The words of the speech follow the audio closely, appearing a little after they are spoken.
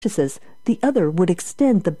purchases. The other would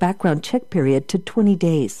extend the background check period to 20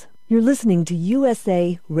 days. You're listening to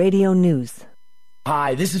USA Radio News.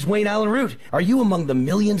 Hi, this is Wayne Allen Root. Are you among the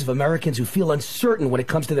millions of Americans who feel uncertain when it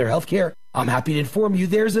comes to their health care? I'm happy to inform you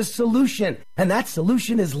there's a solution, and that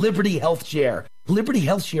solution is Liberty Health Share. Liberty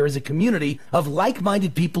Health Share is a community of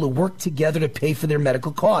like-minded people who work together to pay for their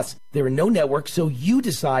medical costs. There are no networks, so you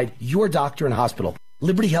decide your doctor and hospital.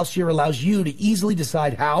 Liberty Health Share allows you to easily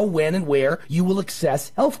decide how, when, and where you will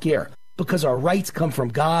access health care. Because our rights come from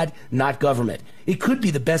God, not government. It could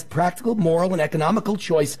be the best practical, moral, and economical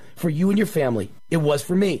choice for you and your family. It was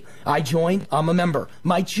for me. I joined. I'm a member.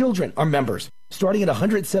 My children are members. Starting at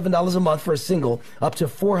 $107 a month for a single, up to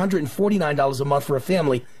 $449 a month for a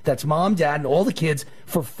family. That's mom, dad, and all the kids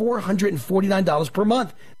for $449 per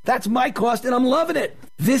month. That's my cost, and I'm loving it.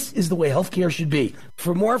 This is the way healthcare should be.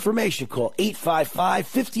 For more information, call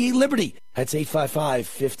 855-58-LIBERTY. That's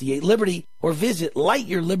 855-58-LIBERTY. Or visit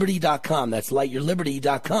lightyourliberty.com. That's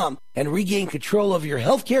lightyourliberty.com. And regain control of your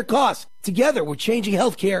healthcare costs. Together, we're changing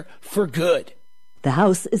healthcare for good. The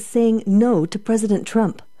House is saying no to President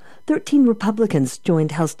Trump. 13 Republicans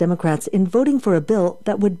joined House Democrats in voting for a bill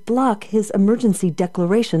that would block his emergency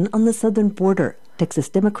declaration on the southern border. Texas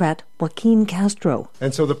Democrat Joaquin Castro.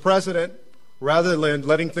 And so the president, rather than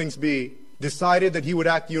letting things be, decided that he would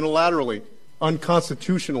act unilaterally,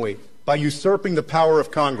 unconstitutionally, by usurping the power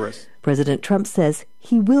of Congress. President Trump says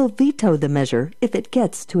he will veto the measure if it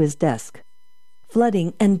gets to his desk.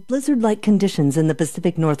 Flooding and blizzard-like conditions in the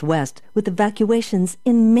Pacific Northwest, with evacuations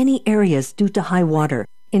in many areas due to high water.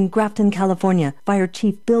 In Grafton, California, Fire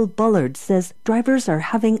Chief Bill Bullard says drivers are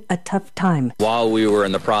having a tough time. While we were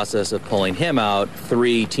in the process of pulling him out,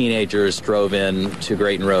 3 teenagers drove in to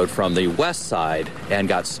Grayton Road from the west side and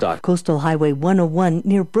got stuck. Coastal Highway 101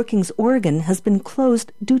 near Brookings, Oregon has been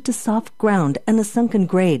closed due to soft ground and a sunken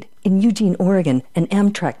grade. In Eugene, Oregon, an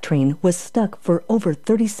Amtrak train was stuck for over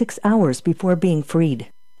 36 hours before being freed.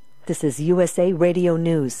 This is USA Radio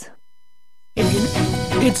News.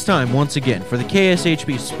 It's time once again for the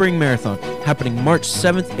KSHP Spring Marathon, happening March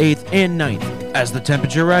 7th, 8th, and 9th. As the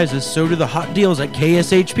temperature rises, so do the hot deals at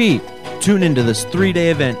KSHP. Tune into this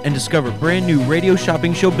 3-day event and discover brand new radio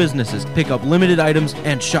shopping show businesses, pick up limited items,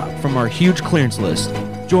 and shop from our huge clearance list.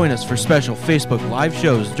 Join us for special Facebook Live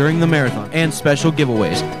shows during the marathon and special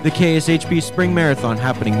giveaways. The KSHP Spring Marathon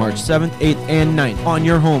happening March 7th, 8th, and 9th on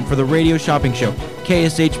your home for the radio shopping show.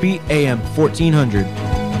 KSHP AM 1400.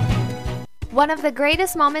 One of the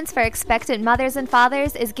greatest moments for expectant mothers and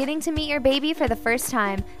fathers is getting to meet your baby for the first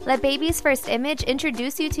time. Let Baby's First Image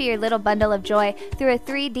introduce you to your little bundle of joy through a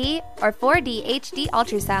 3D or 4D HD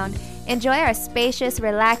ultrasound. Enjoy our spacious,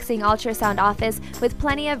 relaxing ultrasound office with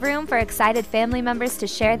plenty of room for excited family members to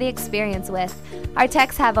share the experience with. Our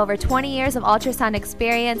techs have over 20 years of ultrasound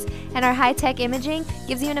experience, and our high-tech imaging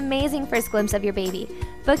gives you an amazing first glimpse of your baby.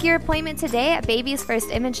 Book your appointment today at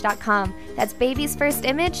babiesfirstimage.com. That's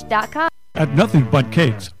babiesfirstimage.com. At Nothing Bundt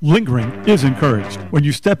Cakes, lingering is encouraged. When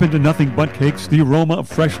you step into Nothing Bundt Cakes, the aroma of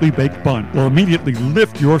freshly baked bun will immediately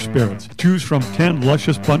lift your spirits. Choose from 10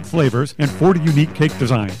 luscious Bundt flavors and 40 unique cake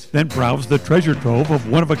designs. Then browse the treasure trove of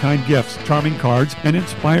one-of-a-kind gifts, charming cards, and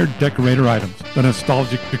inspired decorator items. The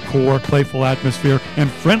nostalgic decor, playful atmosphere, and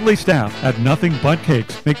friendly staff at Nothing Bundt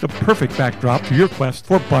Cakes make the perfect backdrop to your quest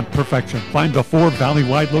for Bundt perfection. Find the 4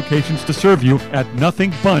 valley-wide locations to serve you at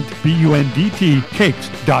nothingbundt, B-U-N-D-T,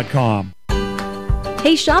 cakes.com.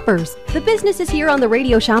 Hey shoppers, the businesses here on the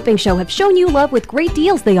Radio Shopping Show have shown you love with great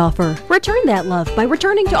deals they offer. Return that love by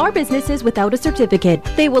returning to our businesses without a certificate.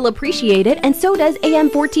 They will appreciate it, and so does AM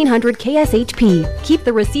 1400 KSHP. Keep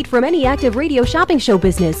the receipt from any active Radio Shopping Show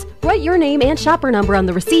business. Write your name and shopper number on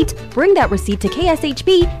the receipt, bring that receipt to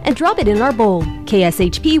KSHP, and drop it in our bowl.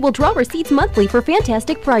 KSHP will draw receipts monthly for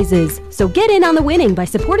fantastic prizes. So get in on the winning by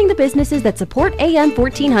supporting the businesses that support AM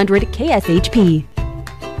 1400 KSHP.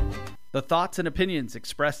 The thoughts and opinions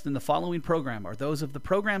expressed in the following program are those of the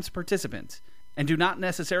program's participants and do not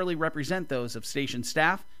necessarily represent those of station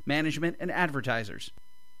staff, management, and advertisers.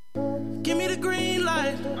 Give me the green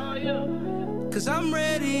light. Oh, yeah. 'Cause I'm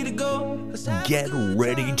ready to go. Get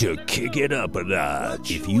ready to kick it up a notch.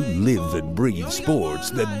 If you live and breathe sports,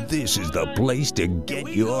 then this is the place to get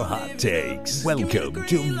your hot takes. Welcome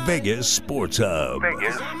to Vegas Sports Hub.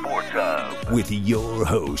 Vegas Sports Hub. With your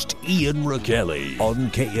host, Ian Rakelli, on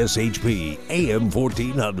KSHP AM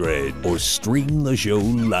 1400. Or stream the show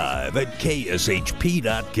live at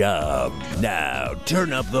KSHP.com. Now,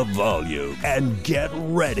 turn up the volume and get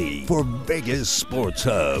ready for Vegas Sports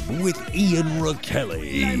Hub with Ian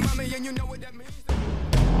Rakelli.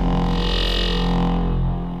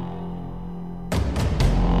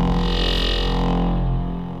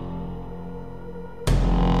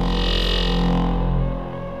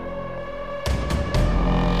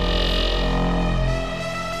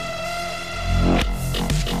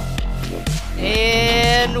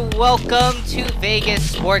 welcome to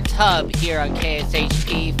Vegas Sports Hub here on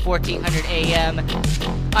KSHP 1400 AM.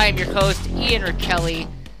 I am your host, Ian Rakelli.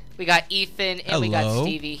 We got Ethan and we got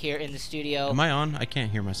Stevie here in the studio. Am I on? I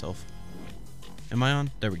can't hear myself. Am I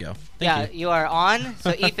on? There we go. Thank you. You are on.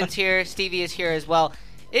 So Ethan's here. Stevie is here as well.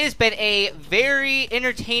 It has been a very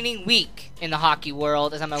entertaining week in the hockey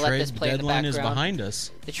world, as I'm going to let this play in the background. The trade deadline is behind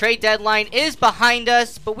us. The trade deadline is behind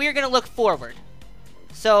us, but we're going to look forward.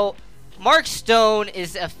 So, Mark Stone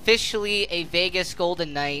is officially a Vegas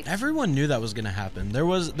Golden Knight. Everyone knew that was going to happen. There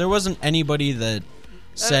wasn't anybody that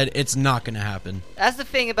said it's not going to happen. That's the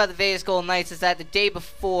thing about the Vegas Golden Knights, is that the day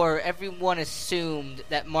before, everyone assumed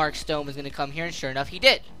that Mark Stone was going to come here, and sure enough, he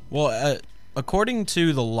did. Well, according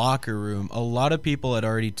to the locker room, a lot of people had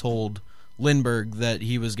already told Lindbergh that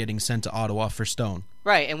he was getting sent to Ottawa for Stone.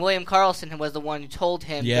 Right, and William Karlsson was the one who told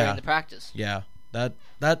him during the practice. Yeah,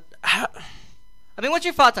 I mean, what's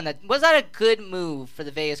your thoughts on that? Was that a good move for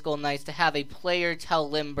the Vegas Golden Knights to have a player tell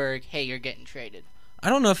Lindbergh, hey, you're getting traded? I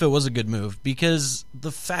don't know if it was a good move, because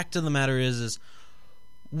the fact of the matter is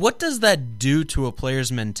what does that do to a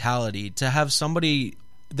player's mentality to have somebody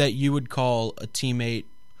that you would call a teammate,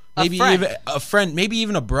 maybe even a friend, maybe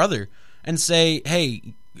even a brother, and say, hey,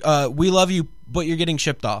 we love you, but you're getting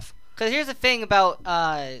shipped off? Because here's the thing about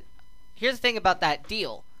that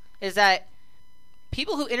deal, is that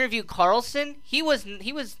people who interviewed Karlsson, he wasn't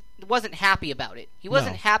happy about it. He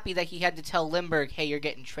wasn't happy that he had to tell Lindbergh, hey, you're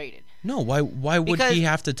getting traded. No, why would he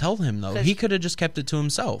have to tell him, though? He could have just kept it to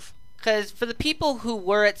himself. Because for the people who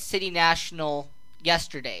were at City National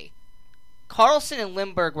yesterday, Karlsson and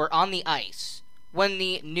Lindbergh were on the ice when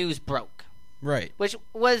the news broke. Right. Which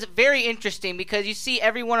was very interesting, because you see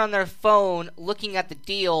everyone on their phone looking at the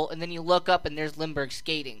deal, and then you look up and there's Lindbergh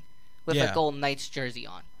skating with a Golden Knights jersey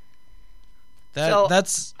on. I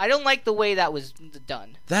don't like the way that was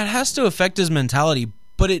done. That has to affect his mentality,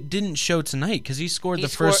 but it didn't show tonight, because he scored the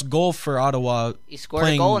first goal for Ottawa. He scored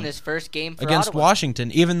a goal in his first game for against Ottawa. Washington,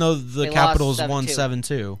 even though the Capitals won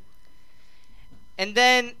 7-2. And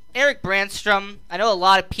then Eric Brandstrom. I know a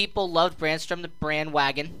lot of people loved Brandstrom, the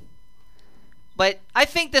bandwagon. But I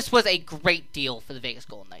think this was a great deal for the Vegas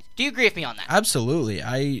Golden Knights. Do you agree with me on that? Absolutely.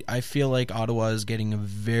 I feel like Ottawa is getting a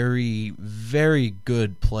very, very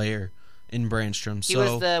good player in Brandstrom. He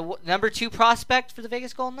was the number 2 prospect for the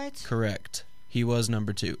Vegas Golden Knights? Correct. He was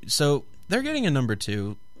number 2. So they're getting a number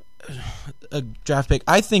 2, a draft pick.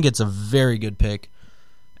 I think it's a very good pick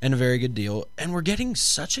and a very good deal. And we're getting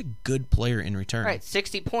such a good player in return. Right,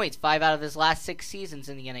 60 points, 5 out of his last 6 seasons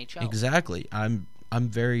in the NHL. Exactly. I'm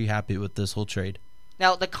very happy with this whole trade.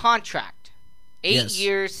 Now, the contract. 8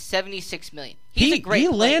 years, $76 million. He's a great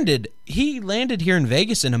player. He landed here in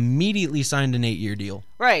Vegas and immediately signed an 8-year deal.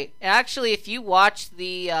 Right. And actually, if you watch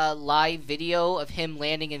the live video of him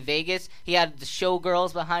landing in Vegas, he had the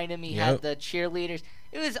showgirls behind him. He had the cheerleaders.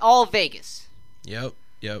 It was all Vegas. Yep.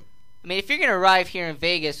 I mean, if you're going to arrive here in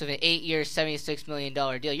Vegas with an 8-year, $76 million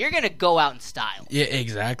deal, you're going to go out in style. Yeah,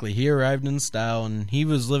 exactly. He arrived in style, and he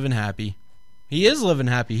was living happy. He is living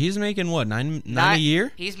happy. He's making what, nine a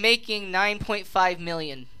year? He's making $9.5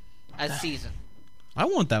 million a season. I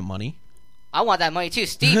want that money. I want that money too.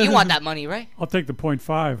 Steve, you want that money, right? I'll take the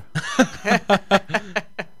 0.5.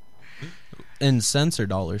 In cents or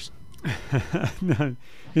dollars?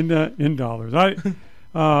 in dollars.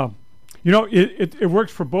 It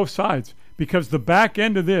works for both sides, because the back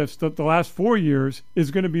end of this, the last 4 years,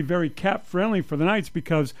 is going to be very cap friendly for the Knights,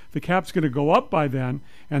 because the cap's going to go up by then,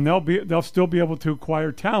 and they'll still be able to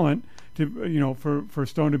acquire talent for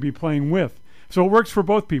Stone to be playing with. So it works for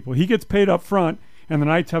both people. He gets paid up front, and the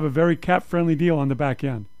Knights have a very cap friendly deal on the back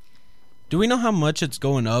end. Do we know how much it's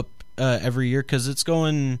going up every year? Because it's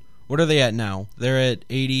going. What are they at now? They're at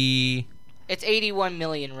 80. It's $81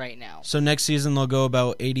 million right now. So next season they'll go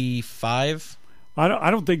about 85.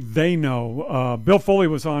 I don't think they know. Bill Foley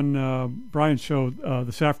was on Brian's show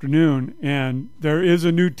this afternoon, and there is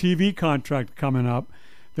a new TV contract coming up.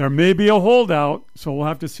 There may be a holdout, so we'll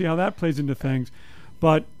have to see how that plays into things.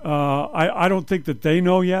 But I don't think that they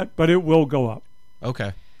know yet, but it will go up.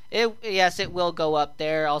 Okay. Yes, it will go up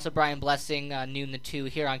there. Also, Brian Blessing, noon to 2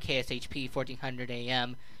 here on KSHP 1400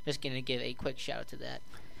 AM. Just going to give a quick shout out to that.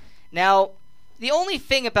 Now, the only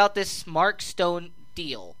thing about this Mark Stone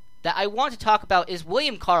deal that I want to talk about is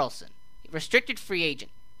William Karlsson, restricted free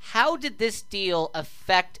agent. How did this deal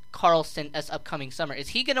affect Karlsson this upcoming summer? Is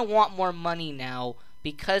he going to want more money now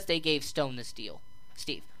because they gave Stone this deal?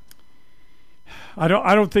 Steve? I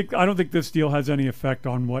don't think this deal has any effect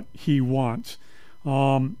on what he wants.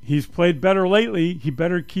 He's played better lately. He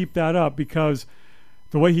better keep that up, because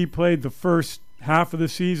the way he played the first half of the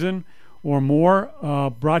season or more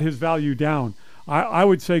brought his value down. I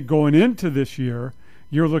would say going into this year,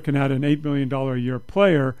 you're looking at an $8 million a year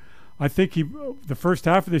player. I think the first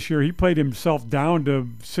half of this year, he played himself down to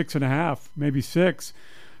 6.5, maybe 6.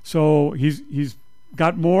 So he's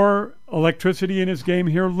got more electricity in his game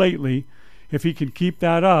here lately. If he can keep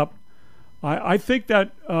that up, I think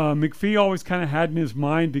that McPhee always kind of had in his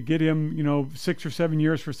mind to get him, 6 or 7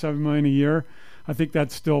 years for $7 million a year. I think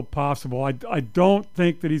that's still possible. I don't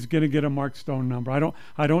think that he's going to get a Mark Stone number.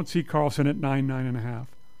 I don't see Karlsson at 9.5.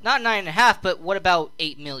 Not 9.5, but what about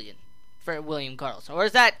 $8 million for William Karlsson? Or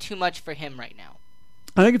is that too much for him right now?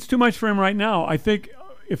 I think it's too much for him right now. I think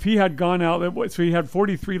if he had gone out, so he had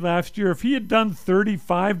 43 last year. If he had done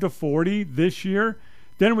 35 to 40 this year,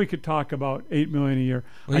 then we could talk about $8 million a year.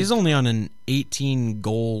 Well, he's only on an 18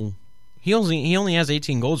 goal. He only has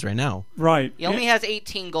 18 goals right now. Right. He only has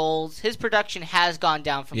 18 goals. His production has gone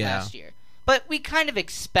down from last year. But we kind of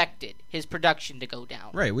expected his production to go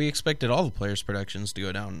down. Right. We expected all the players' productions to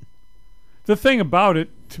go down. The thing about it,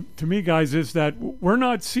 to me, guys, is that we're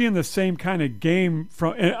not seeing the same kind of game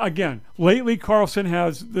from. And again, lately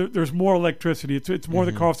Karlsson there's more electricity. It's more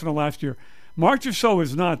the Karlsson of last year. Marchessault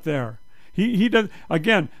is not there. He does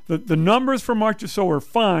again. The numbers for Marchessault are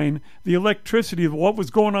fine. The electricity of what was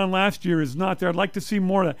going on last year is not there. I'd like to see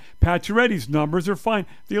more of that. Pacioretty's numbers are fine.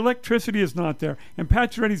 The electricity is not there, and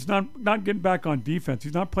Pacioretty's not getting back on defense.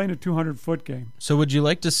 He's not playing a 200-foot game. So would you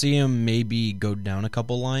like to see him maybe go down a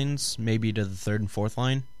couple lines, maybe to the third and fourth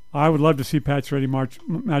line? I would love to see Pacioretty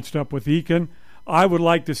matched up with Eakin. I would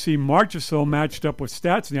like to see Marchessault matched up with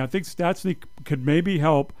Stastny. I think Stastny could maybe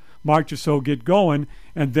help Marchessault get going,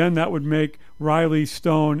 and then that would make Riley,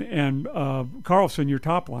 Stone, and Karlsson your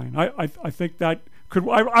top line. I think that could.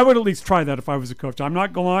 I would at least try that if I was a coach. I'm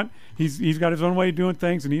not Gallant. He's got his own way of doing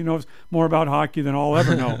things, and he knows more about hockey than I'll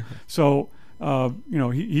ever know. So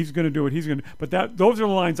he's going to do what he's going to. But those are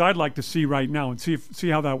the lines I'd like to see right now, and see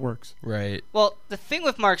how that works. Right. Well, the thing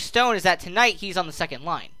with Mark Stone is that tonight he's on the second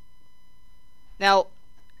line. Now,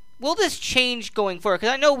 will this change going forward?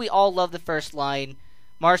 Because I know we all love the first line.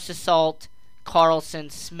 Marchessault,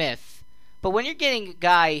 Karlsson, Smith. But when you're getting a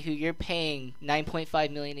guy who you're paying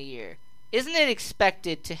 $9.5 million a year, isn't it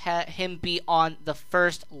expected to have him be on the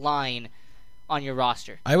first line on your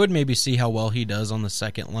roster? I would maybe see how well he does on the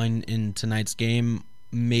second line in tonight's game.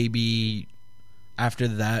 Maybe after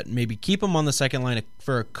that, maybe keep him on the second line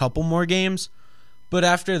for a couple more games. But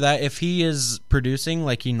after that, if he is producing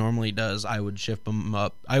like he normally does, I would ship him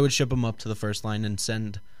up. I would ship him up to the first line and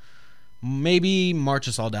send maybe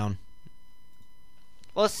Marchessault down.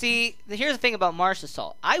 Well, see, here's the thing about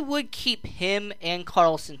Marchessault. I would keep him and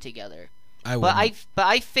Karlsson together. But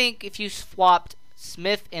I think if you swapped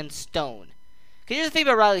Smith and Stone, because here's the thing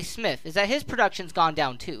about Riley Smith is that his production's gone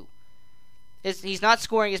down too. He's not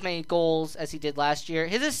scoring as many goals as he did last year.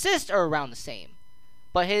 His assists are around the same,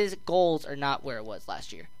 but his goals are not where it was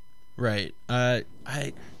last year. Right. I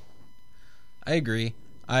agree.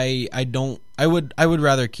 I would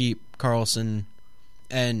rather keep Karlsson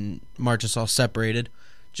and Marchessault separated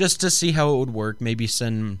just to see how it would work. Maybe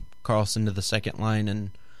send Karlsson to the second line and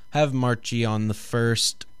have Marchie on the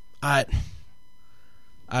first. I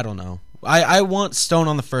don't know. I want Stone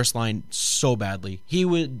on the first line so badly. He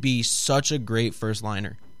would be such a great first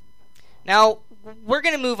liner. Now, we're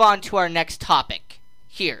going to move on to our next topic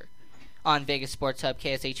here on Vegas Sports Hub,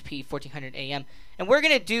 KSHP 1400 AM. And we're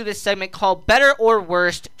going to do this segment called Better or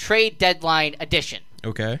Worst Trade Deadline Edition.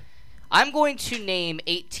 Okay. I'm going to name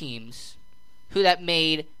 8 teams that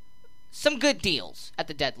made some good deals at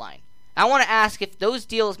the deadline. I want to ask if those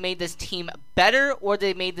deals made this team better or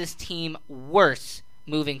they made this team worse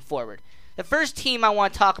moving forward. The first team I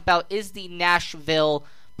want to talk about is the Nashville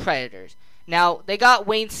Predators. Now, they got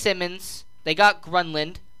Wayne Simmons. They got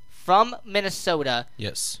Grunland from Minnesota.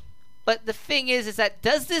 Yes. But the thing is that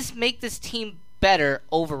does this make this team better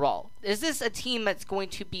overall? Is this a team that's going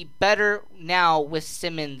to be better now with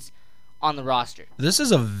Simmons on the roster? This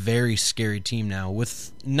is a very scary team now.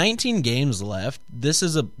 With 19 games left, this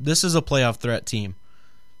is a playoff threat team.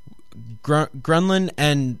 Grunland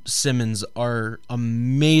and Simmons are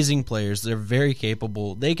amazing players. They're very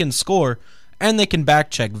capable. They can score, and they can back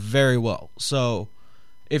check very well. So,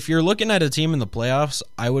 if you're looking at a team in the playoffs,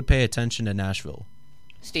 I would pay attention to Nashville.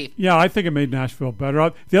 Steve? Yeah, I think it made Nashville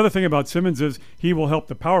better. The other thing about Simmons is he will help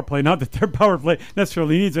the power play. Not that their power play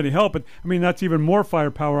necessarily needs any help, but, I mean, that's even more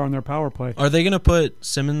firepower on their power play. Are they going to put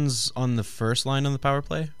Simmons on the first line on the power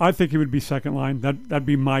play? I think he would be second line. That'd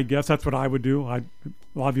be my guess. That's what I would do.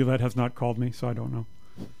 Laviolette has not called me, so I don't know.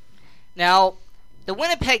 Now, the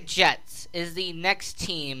Winnipeg Jets is the next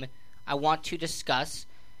team I want to discuss.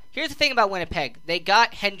 Here's the thing about Winnipeg. They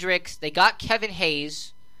got Hendricks. They got Kevin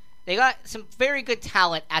Hayes. They got some very good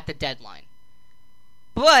talent at the deadline.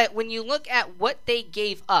 But when you look at what they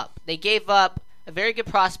gave up a very good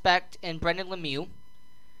prospect in Brendan Lemieux.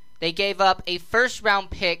 They gave up a first-round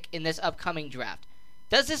pick in this upcoming draft.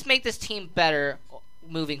 Does this make this team better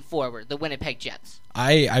moving forward, the Winnipeg Jets?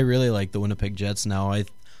 I really like the Winnipeg Jets now.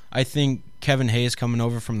 I think Kevin Hayes coming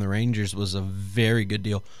over from the Rangers was a very good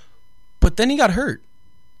deal. But then he got hurt.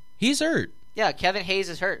 He's hurt. Yeah, Kevin Hayes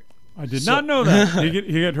is hurt. I did not know that. He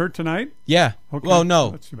get hurt tonight? Yeah. Okay. Well,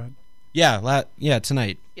 no. That's too bad. Yeah,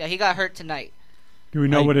 tonight. Yeah, he got hurt tonight. Do we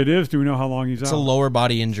know what it is? Do we know how long he's out? It's a lower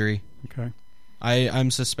body injury. Okay. I'm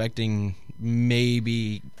suspecting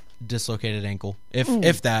maybe dislocated ankle,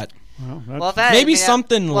 if that. Well, maybe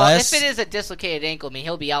something less. If it is a dislocated ankle,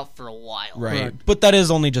 he'll be out for a while. Right. Correct. But that is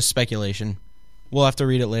only just speculation. We'll have to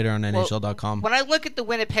read it later on NHL.com. When I look at the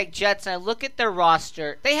Winnipeg Jets and I look at their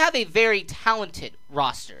roster, they have a very talented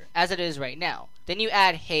roster, as it is right now. Then you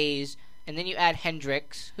add Hayes, and then you add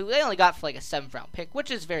Hendricks, who they only got for like a 7th-round pick,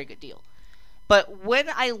 which is a very good deal. But when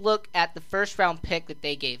I look at the first-round pick that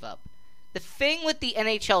they gave up, the thing with the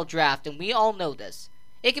NHL draft, and we all know this,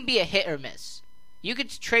 it can be a hit or miss. You could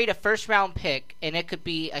trade a first-round pick, and it could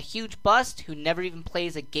be a huge bust who never even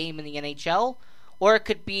plays a game in the NHL, or it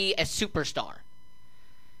could be a superstar.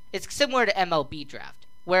 It's similar to MLB draft,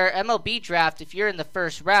 where MLB draft, if you're in the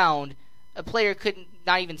first round, a player could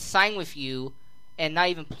not even sign with you and not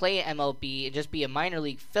even play MLB and just be a minor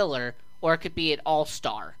league filler, or it could be an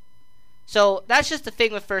all-star. So that's just the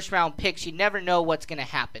thing with first-round picks. You never know what's going to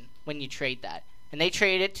happen when you trade that. And they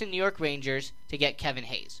traded it to New York Rangers to get Kevin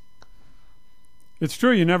Hayes. It's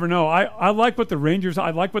true. You never know. I like what the Rangers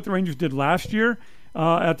did last year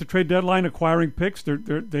at the trade deadline, acquiring picks.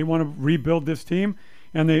 They want to rebuild this team,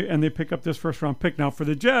 and they pick up this first-round pick. Now for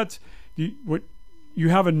the Jets, you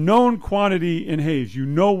have a known quantity in Hayes. You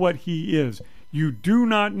know what he is. You do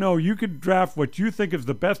not know. You could draft what you think is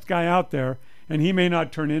the best guy out there, and he may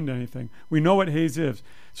not turn into anything. We know what Hayes is.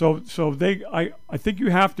 So I think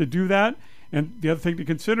you have to do that. And the other thing to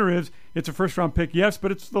consider is it's a first-round pick, yes,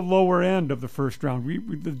 but it's the lower end of the first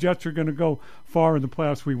round. The Jets are going to go far in the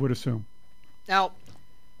playoffs, we would assume. Now,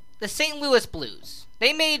 the St. Louis Blues,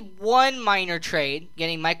 they made one minor trade,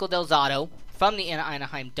 getting Michael Del Zotto from the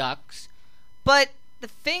Anaheim Ducks. But the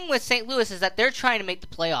thing with St. Louis is that they're trying to make the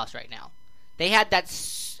playoffs right now. They had that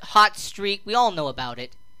hot streak. We all know about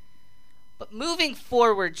it. But moving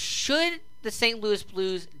forward, should the St. Louis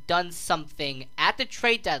Blues done something at the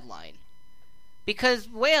trade deadline? Because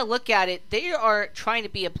the way I look at it, they are trying to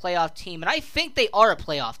be a playoff team, and I think they are a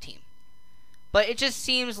playoff team. But it just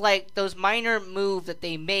seems like those minor moves that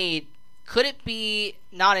they made, could it be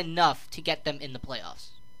not enough to get them in the playoffs?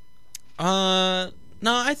 No,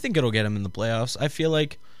 I think it'll get them in the playoffs. I feel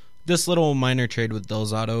like this little minor trade with Del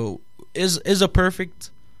Zotto is a perfect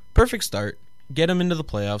start. Get them into the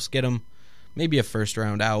playoffs. Get them maybe a first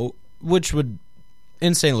round out, which would,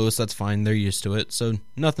 in St. Louis, that's fine. They're used to it, so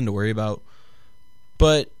nothing to worry about.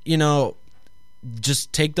 But,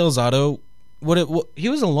 just take Del Zotto. He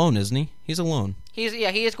was a loan, isn't he? He's a loan. He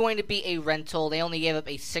is going to be a rental. They only gave up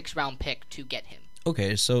a 6th-round pick to get him.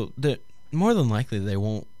 Okay, so more than likely they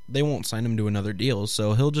won't sign him to another deal,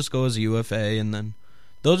 so he'll just go as a UFA, and then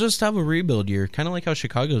they'll just have a rebuild year, kind of like how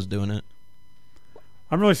Chicago's doing it.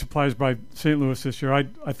 I'm really surprised by St. Louis this year.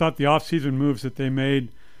 I thought the offseason moves that they made,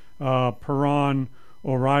 Perron,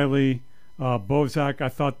 O'Reilly, Bozak, I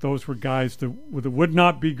thought those were guys that would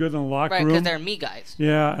not be good in the locker room. Right, because they're me guys.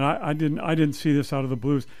 Yeah, and I didn't see this out of the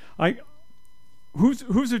Blues.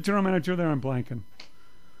 Who's the general manager there? I'm blanking.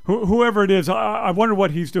 Whoever it is, I wonder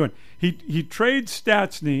what he's doing. He trades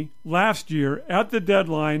Stastny last year at the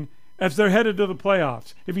deadline as they're headed to the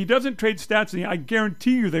playoffs. If he doesn't trade Stastny, I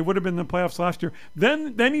guarantee you they would have been in the playoffs last year.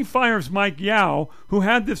 Then he fires Mike Yao, who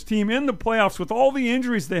had this team in the playoffs with all the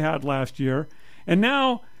injuries they had last year, and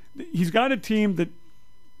now he's got a team that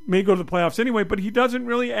may go to the playoffs anyway, but he doesn't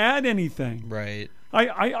really add anything. Right.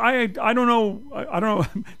 I don't know. I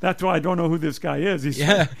don't know. That's why I don't know who this guy is.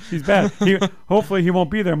 He's bad. Hopefully he won't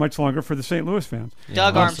be there much longer for the St. Louis fans.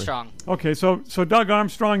 Doug Armstrong. Okay, so Doug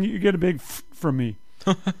Armstrong, you get a big from me.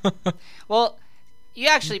 Well, you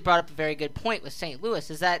actually brought up a very good point with St. Louis,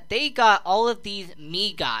 is that they got all of these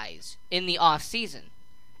me guys in the off season,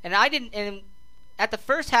 and at the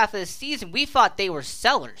first half of the season, we thought they were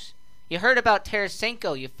sellers. You heard about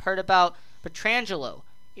Tarasenko. You've heard about Pietrangelo.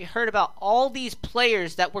 You heard about all these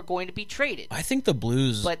players that were going to be traded. I think the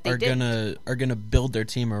Blues are gonna build their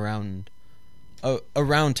team around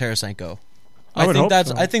Tarasenko.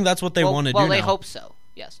 I think that's what they want to do now. Well, they hope so.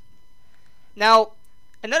 Yes. Now,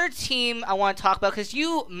 Another team I want to talk about, because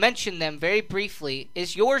you mentioned them very briefly,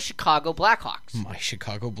 is your Chicago Blackhawks. My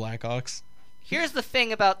Chicago Blackhawks? Here's the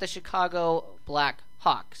thing about the Chicago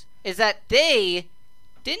Blackhawks, is that they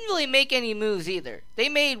didn't really make any moves either. They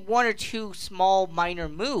made one or two small minor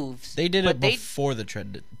moves. They did it before the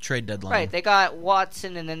trade deadline. Right, they got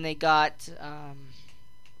Watson, and then they got...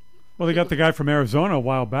 well, they got the guy from Arizona a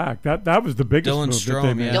while back. That was the biggest move that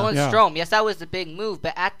they made. Dylan Strome, yes, that was the big move.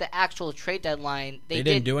 But at the actual trade deadline, they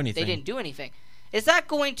didn't do anything. They didn't do anything. Is that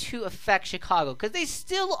going to affect Chicago? Because they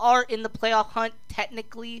still are in the playoff hunt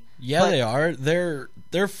technically. Yeah, they are.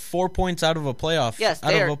 They're 4 points out of a playoff. Yes,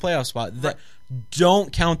 out of a playoff spot. Right.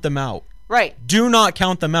 Don't count them out. Right. Do not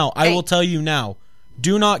count them out. Hey. I will tell you now.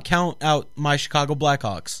 Do not count out my Chicago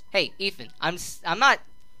Blackhawks. Hey, Ethan, I'm not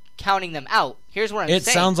counting them out. Here's what I'm saying. It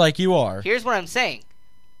sounds like you are. Here's what I'm saying.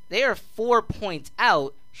 They are 4 points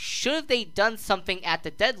out. Should have they done something at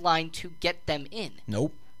the deadline to get them in?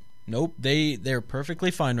 Nope. They're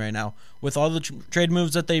perfectly fine right now with all the trade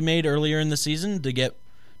moves that they made earlier in the season to get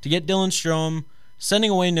Dylan Strome.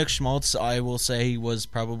 Sending away Nick Schmaltz, I will say, was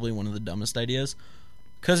probably one of the dumbest ideas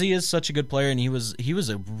because he is such a good player and he was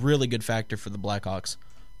a really good factor for the Blackhawks.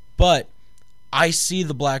 But I see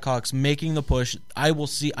the Blackhawks making the push.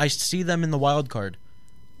 I see them in the wild card.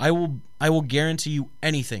 I will guarantee you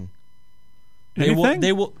anything. They will. I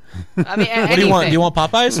mean, what do you want? Do you want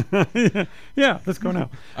Popeyes? Yeah, let's go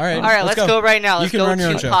now. All right, let's go right now. Let's go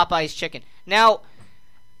to show. Popeyes Chicken. Now,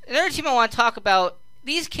 another team I want to talk about,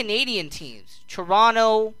 these Canadian teams,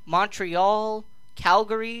 Toronto, Montreal,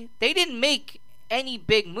 Calgary, they didn't make any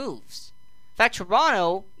big moves. In fact,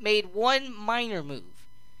 Toronto made one minor move.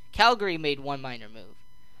 Calgary made one minor move.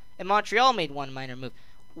 And Montreal made one minor move.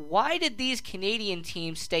 Why did these Canadian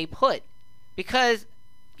teams stay put? Because,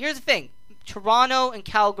 here's the thing. Toronto and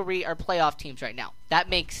Calgary are playoff teams right now. That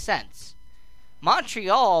makes sense.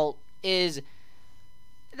 Montreal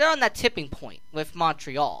they're on that tipping point with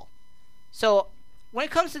Montreal. So, when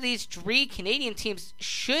it comes to these three Canadian teams,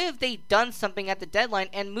 should have they done something at the deadline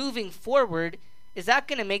and moving forward, is that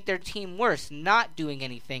going to make their team worse, not doing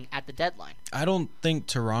anything at the deadline? I don't think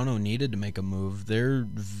Toronto needed to make a move. They're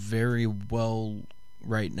very well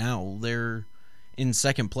right now. They're in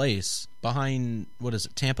second place behind,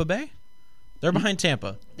 Tampa Bay? They're behind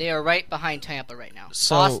Tampa. They are right behind Tampa right now.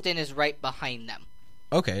 So, Boston is right behind them.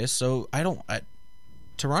 Okay, so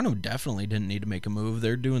Toronto definitely didn't need to make a move.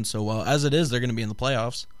 They're doing so well. As it is, they're going to be in the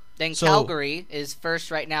playoffs. Then Calgary is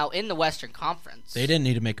first right now in the Western Conference. They didn't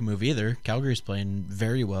need to make a move either. Calgary's playing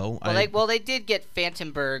very well. They did get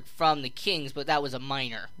Fantenberg from the Kings, but that was a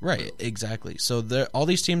minor Right, move. Exactly. So all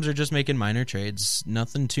these teams are just making minor trades.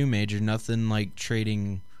 Nothing too major. Nothing like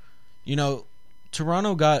trading.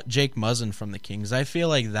 Toronto got Jake Muzzin from the Kings. I feel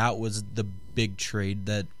like that was the big trade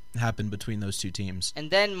that happened between those two teams.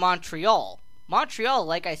 And then Montreal. Montreal,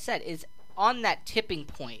 like I said, is on that tipping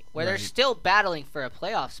point where they're still battling for a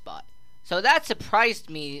playoff spot. So that surprised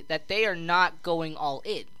me that they are not going all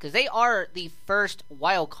in because they are the first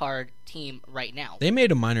wild card team right now. They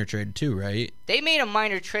made a minor trade too, right? They made a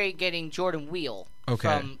minor trade getting Jordan Wheel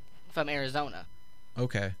from Arizona.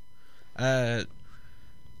 Okay. I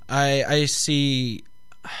see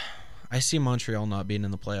Montreal not being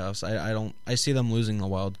in the playoffs. I see them losing the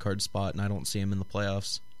wild card spot, and I don't see them in the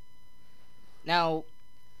playoffs. Now,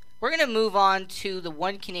 we're going to move on to the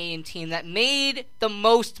one Canadian team that made the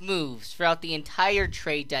most moves throughout the entire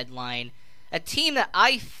trade deadline. A team that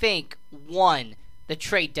I think won the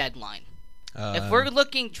trade deadline. If we're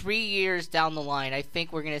looking 3 years down the line, I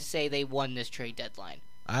think we're going to say they won this trade deadline.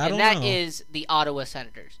 And that is the Ottawa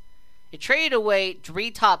Senators. It traded away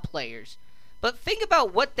 3 top players. But think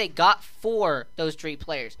about what they got for those 3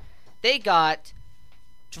 players. They got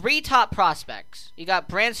 3 top prospects. You got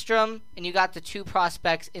Brandstrom, and you got the 2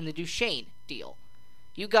 prospects in the Duchesne deal.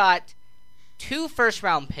 You got 2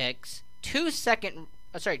 first-round picks, 3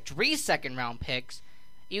 second-round picks.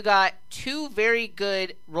 You got 2 very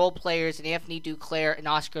good role players in Anthony Duclair and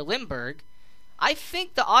Oscar Lindbergh. I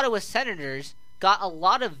think the Ottawa Senators got a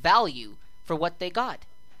lot of value for what they got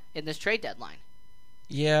in this trade deadline.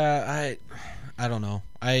 Yeah, I don't know.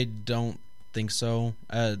 I don't think so.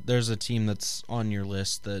 There's a team that's on your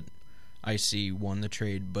list that I see won the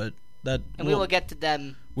trade, but we will get to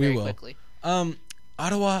them very quickly.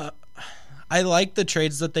 Ottawa, I like the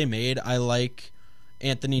trades that they made. I like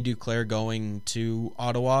Anthony Duclair going to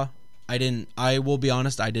Ottawa. I will be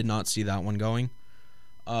honest, I did not see that one going.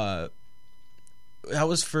 That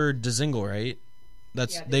was for Dzingel, right?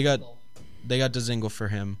 They got Dzingel for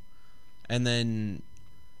him. And then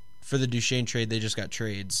for the Duchesne trade, they just got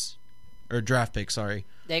trades. or draft picks, sorry.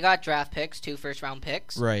 They got draft picks, 2 first-round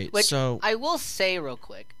picks. Right. Which so I will say real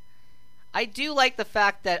quick, I do like the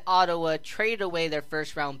fact that Ottawa traded away their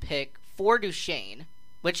first-round pick for Duchesne,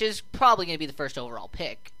 which is probably going to be the first overall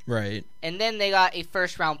pick. Right. And then they got a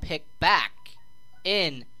first-round pick back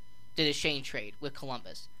in the Duchesne trade with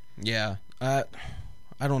Columbus. Yeah. I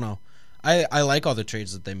don't know. I like all the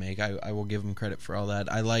trades that they make. I will give them credit for all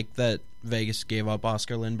that. I like that Vegas gave up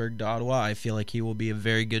Oscar Lindbergh to Ottawa. I feel like he will be a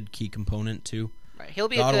very good key component too. Right, he'll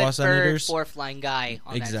be a good third, fourth line guy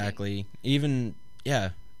on exactly. That team.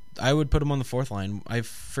 Even I would put him on the fourth line. I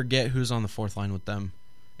forget who's on the fourth line with them.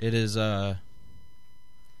 It is I'm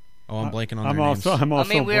blanking on their names. I'm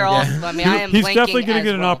also. I mean, we're all. I mean, I am. He's definitely going to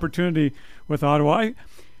get an well. opportunity with Ottawa.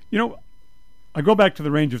 I go back to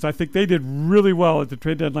the Rangers. I think they did really well at the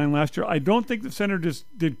trade deadline last year. I don't think the Senators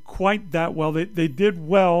did quite that well. They did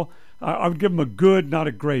well. I would give them a good, not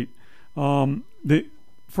a great.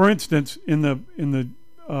 For instance, in the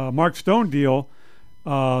Mark Stone deal,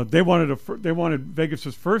 they wanted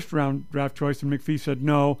Vegas's first round draft choice, and McPhee said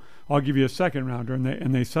no. I'll give you a second rounder,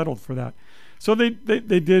 and they settled for that. So they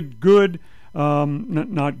did good,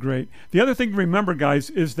 not great. The other thing to remember, guys,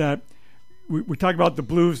 is that. We talk about the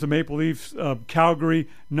Blues, the Maple Leafs, Calgary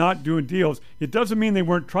not doing deals. It doesn't mean they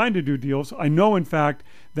weren't trying to do deals. I know, in fact,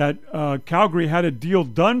 that Calgary had a deal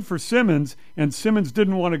done for Simmons, and Simmons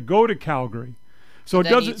didn't want to go to Calgary. So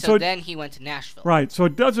then he went to Nashville. Right. So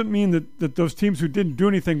it doesn't mean that those teams who didn't do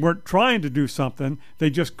anything weren't trying to do something. They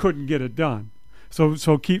just couldn't get it done.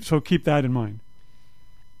 So keep that in mind.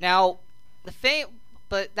 Now,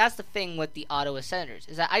 But that's the thing with the Ottawa Senators,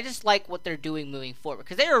 is that I just like what they're doing moving forward.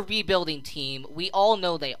 Because they're a rebuilding team. We all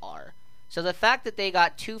know they are. So the fact that they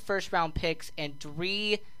got 2 first-round picks and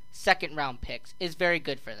 3 second-round picks is very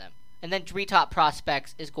good for them. And then 3 top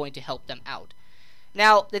prospects is going to help them out.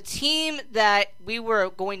 Now, the team that we were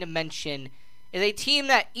going to mention is a team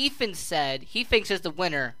that Ethan said he thinks is the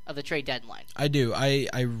winner of the trade deadline. I do.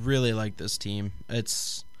 I really like this team.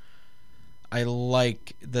 I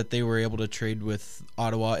like that they were able to trade with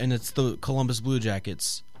Ottawa, and it's the Columbus Blue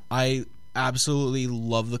Jackets. I absolutely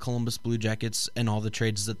love the Columbus Blue Jackets and all the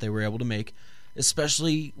trades that they were able to make,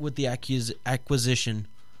 especially with the acquisition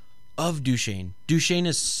of Duchesne. Duchesne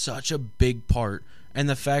is such a big part, and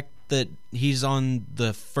the fact that he's on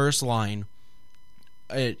the first line.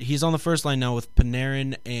 He's on the first line now with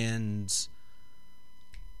Panarin and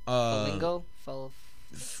Foligno?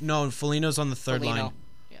 No, Foligno's on the third line.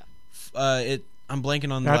 I'm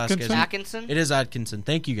blanking on the last guy's name. Atkinson? It is Atkinson.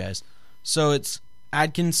 Thank you, guys. So it's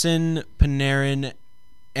Atkinson, Panarin,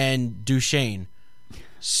 and Duchesne.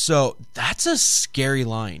 So that's a scary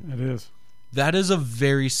line. It is. That is a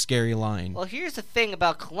very scary line. Well, here's the thing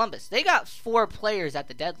about Columbus. They got 4 players at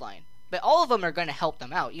the deadline, but all of them are going to help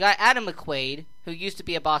them out. You got Adam McQuaid, who used to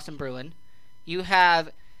be a Boston Bruin. You have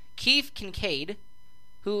Keith Kincaid,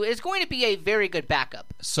 who is going to be a very good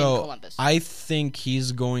backup in Columbus. I think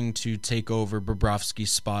he's going to take over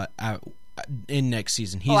Bobrovsky's spot in next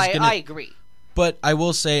season. I agree. But I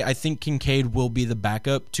will say, I think Kincaid will be the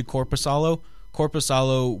backup to Korpisalo.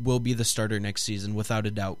 Korpisalo will be the starter next season, without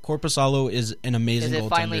a doubt. Korpisalo is an amazing goaltender. Is it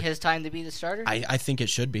finally his time to be the starter? I think it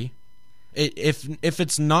should be. If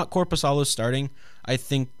it's not Korpisalo starting, I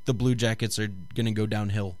think the Blue Jackets are going to go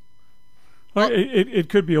downhill. Well, it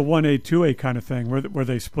could be a 1A, 2A kind of thing where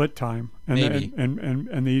they split time and maybe.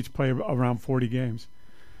 And they each play around 40 games.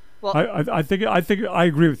 Well, I think I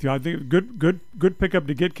agree with you. I think good pickup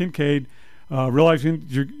to get Kincaid, realizing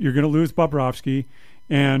you're going to lose Bobrovsky,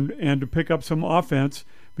 and to pick up some offense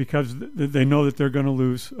because they know that they're going to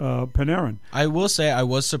lose Panarin. I will say I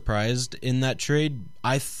was surprised in that trade.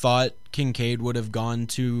 I thought Kincaid would have gone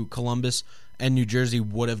to Columbus and New Jersey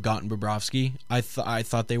would have gotten Bobrovsky. I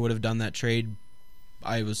thought they would have done that trade.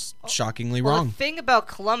 I was shockingly wrong. The thing about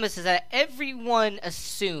Columbus is that everyone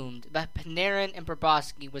assumed that Panarin and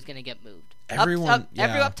Bobrovsky was going to get moved.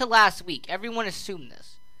 Up to last week, everyone assumed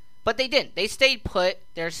this. But they didn't. They stayed put.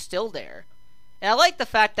 They're still there. And I like the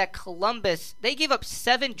fact that Columbus, they gave up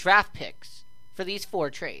 7 draft picks for these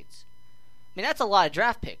 4 trades. I mean, that's a lot of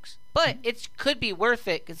draft picks. But it could be worth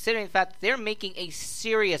it considering the fact that they're making a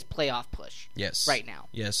serious playoff push right now.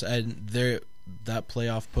 Yes, and that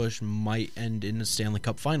playoff push might end in the Stanley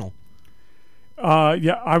Cup final.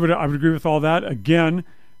 Yeah, I would agree with all that. Again,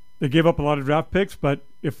 they gave up a lot of draft picks, but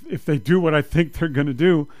if they do what I think they're going to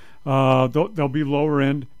do, they'll be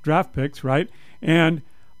lower-end draft picks, right? And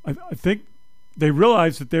I think they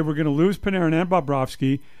realized that they were going to lose Panarin and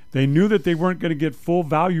Bobrovsky. They knew that they weren't going to get full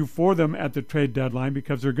value for them at the trade deadline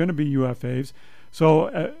because they're going to be UFAs.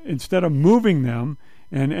 So instead of moving them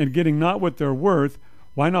and getting not what they're worth,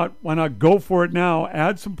 Why not go for it now,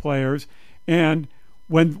 add some players, and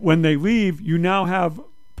when they leave, you now have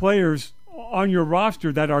players on your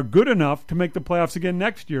roster that are good enough to make the playoffs again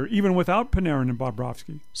next year, even without Panarin and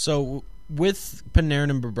Bobrovsky. So with Panarin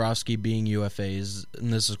and Bobrovsky being UFAs,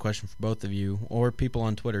 and this is a question for both of you, or people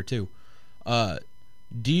on Twitter too,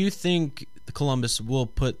 do you think Columbus will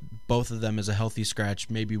put both of them as a healthy scratch,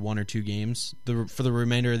 maybe 1 or 2 games for the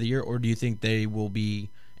remainder of the year, or do you think they will be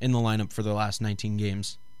in the lineup for the last 19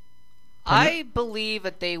 games? I believe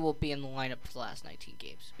that they will be in the lineup for the last 19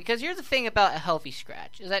 games. Because here's the thing about a healthy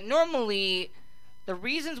scratch, is that normally the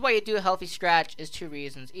reasons why you do a healthy scratch is 2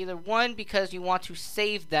 reasons. Either one, because you want to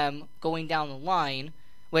save them going down the line,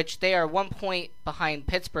 which they are 1 point behind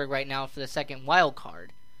Pittsburgh right now for the second wild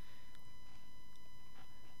card.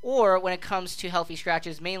 Or when it comes to healthy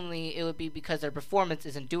scratches, mainly it would be because their performance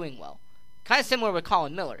isn't doing well. Kind of similar with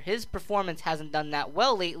Colin Miller. His performance hasn't done that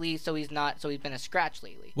well lately, so he's been a scratch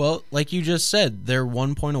lately. Well, like you just said, they're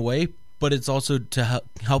 1 point away, but it's also to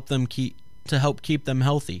help keep them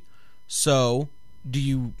healthy. So, do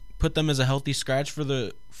you put them as a healthy scratch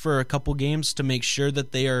for a couple games to make sure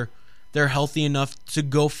that they're healthy enough to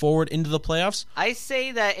go forward into the playoffs? I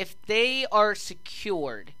say that if they are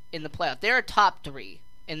secured in the playoffs, they're a top 3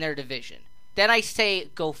 in their division, then I say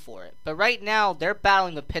go for it. But right now, they're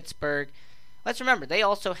battling with Pittsburgh. Let's remember, they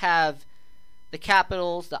also have the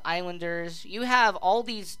Capitals, the Islanders. You have all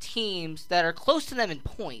these teams that are close to them in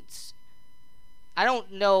points. I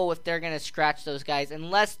don't know if they're going to scratch those guys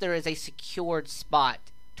unless there is a secured spot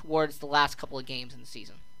towards the last couple of games in the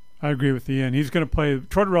season. I agree with Ian.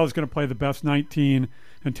 Tortorella is going to play the best 19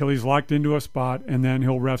 until he's locked into a spot, and then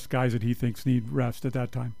he'll rest guys that he thinks need rest at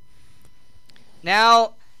that time.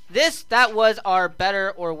 Now, that was our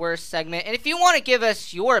better or worse segment. And if you want to give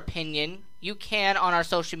us your opinion, you can on our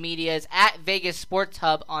social medias at Vegas Sports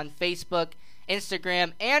Hub on Facebook,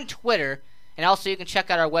 Instagram, and Twitter. And also you can check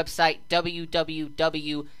out our website,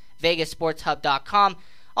 www.vegasportshub.com.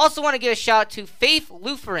 Also want to give a shout out to Faith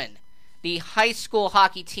Lutheran, the high school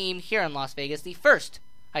hockey team here in Las Vegas, the first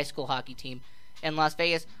high school hockey team in Las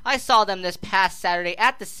Vegas. I saw them this past Saturday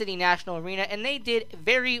at the City National Arena, and they did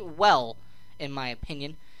very well, in my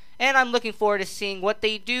opinion. And I'm looking forward to seeing what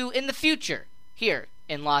they do in the future here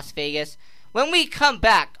in Las Vegas. When we come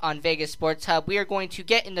back on Vegas Sports Hub, we are going to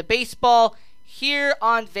get into baseball here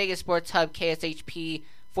on Vegas Sports Hub, KSHP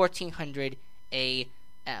 1400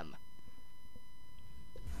 AM.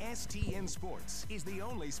 STN Sports is the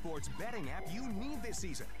only sports betting app you need this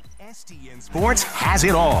season. STN Sports has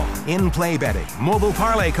it all. In-play betting, mobile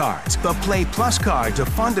parlay cards, the Play Plus card to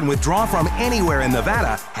fund and withdraw from anywhere in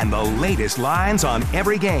Nevada, and the latest lines on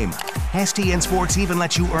every game. STN Sports even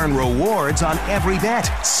lets you earn rewards on every bet.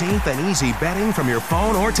 Safe and easy betting from your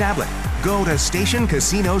phone or tablet. Go to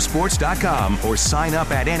StationCasinoSports.com or sign up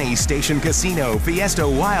at any Station Casino, Fiesta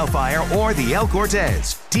Wildfire, or the El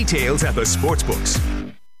Cortez. Details at the sportsbooks.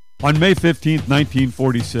 On May 15,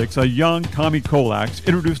 1946, a young Tommy Kolax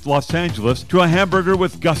introduced Los Angeles to a hamburger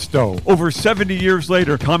with gusto. Over 70 years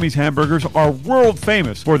later, Tommy's hamburgers are world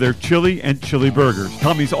famous for their chili and chili burgers.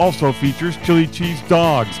 Tommy's also features chili cheese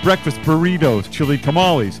dogs, breakfast burritos, chili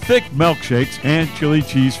tamales, thick milkshakes, and chili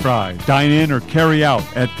cheese fries. Dine in or carry out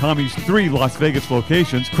at Tommy's 3 Las Vegas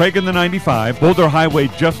locations: Craig in the 95, Boulder Highway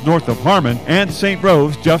just north of Harmon, and St.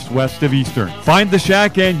 Rose just west of Eastern. Find the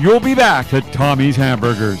Shack and you'll be back to Tommy's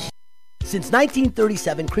Hamburgers. Since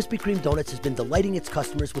 1937, Krispy Kreme Donuts has been delighting its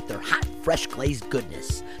customers with their hot, fresh glazed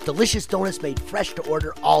goodness. Delicious donuts made fresh to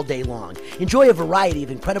order all day long. Enjoy a variety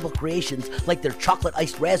of incredible creations like their chocolate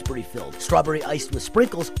iced raspberry filled, strawberry iced with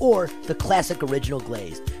sprinkles, or the classic original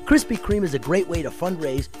glazed. Krispy Kreme is a great way to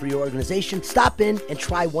fundraise for your organization. Stop in and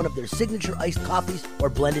try one of their signature iced coffees or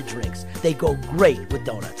blended drinks. They go great with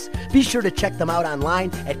donuts. Be sure to check them out online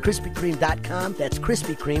at KrispyKreme.com. That's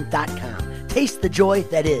KrispyKreme.com. Taste the joy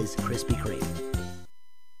that is Krispy Kreme.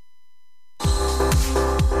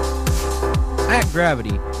 At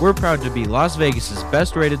Gravity, we're proud to be Las Vegas's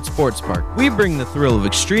best-rated sports park. We bring the thrill of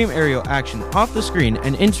extreme aerial action off the screen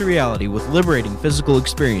and into reality with liberating physical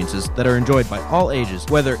experiences that are enjoyed by all ages.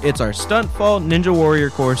 Whether it's our stunt fall, ninja warrior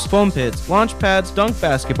course, foam pits, launch pads, dunk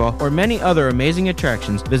basketball, or many other amazing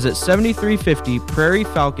attractions, visit 7350 Prairie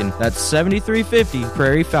Falcon. That's 7350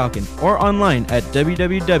 Prairie Falcon, or online at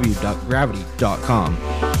www.gravity.com.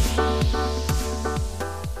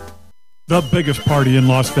 The biggest party in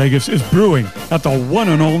Las Vegas is brewing at the one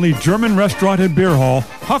and only German restaurant and beer hall,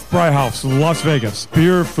 Hofbräuhaus, Las Vegas.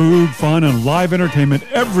 Beer, food, fun, and live entertainment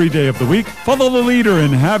every day of the week. Follow the leader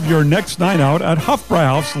and have your next night out at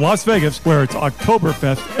Hofbräuhaus, Las Vegas, where it's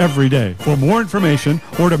Oktoberfest every day. For more information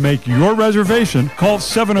or to make your reservation, call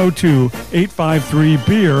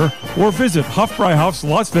 702-853-BEER or visit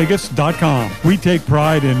HofbräuhausLasVegas.com. We take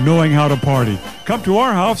pride in knowing how to party. Come to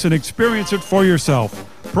our house and experience it for yourself.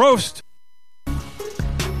 Prost!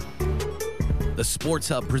 The Sports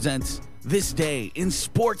Hub presents This Day in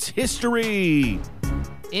Sports History.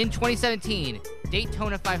 In 2017,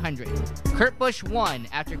 Daytona 500, Kurt Busch won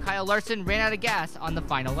after Kyle Larson ran out of gas on the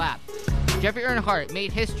final lap. Jeffrey Earnhardt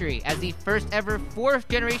made history as the first ever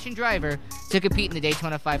fourth-generation driver to compete in the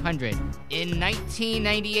Daytona 500. In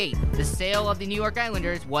 1998, the sale of the New York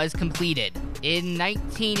Islanders was completed. In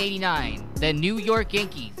 1989, the New York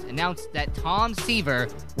Yankees announced that Tom Seaver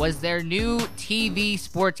was their new TV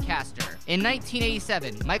sportscaster. In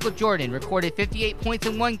 1987, Michael Jordan recorded 58 points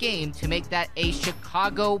in one game to make that a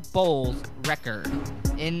Chicago Bulls record.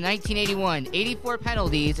 In 1981, 84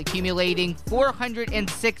 penalties, accumulating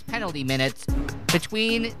 406 penalty minutes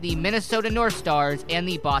between the Minnesota North Stars and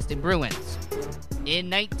the Boston Bruins.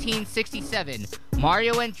 In 1967,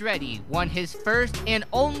 Mario Andretti won his first and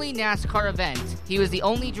only NASCAR event. He was the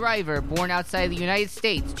only driver born outside the United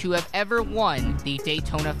States to have ever won the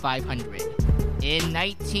Daytona 500. In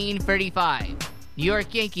 1935, New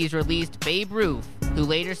York Yankees released Babe Ruth, who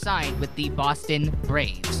later signed with the Boston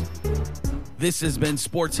Braves. This has been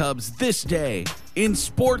Sports Hub's This Day in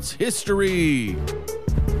Sports History.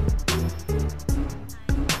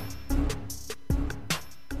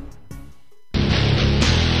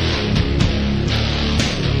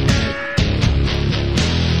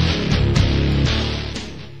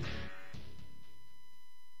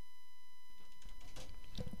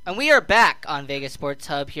 And we are back on Vegas Sports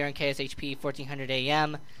Hub here on KSHP 1400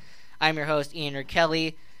 AM. I'm your host, Ian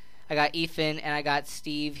Kelly. I got Ethan and I got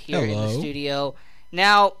Steve here in the studio.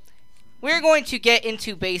 Now, we're going to get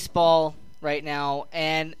into baseball right now.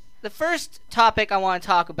 And the first topic I want to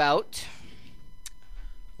talk about...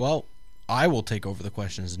 Well, I will take over the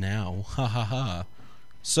questions now. Ha ha ha.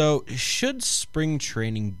 So, should spring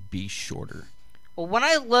training be shorter? Well, when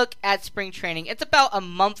I look at spring training, it's about a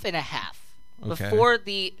month and a half. Okay. Before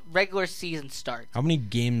the regular season starts. How many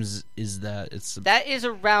games is that? That is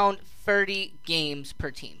around 30 games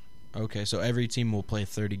per team. Okay, so every team will play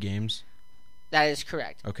 30 games? That is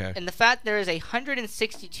correct. Okay. And the fact there is a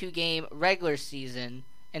 162-game regular season,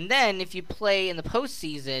 and then if you play in the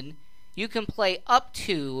postseason, you can play up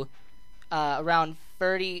to around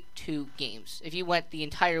 32 games. If you went the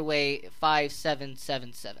entire way,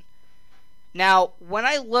 5-7-7-7. Now, when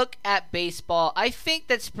I look at baseball, I think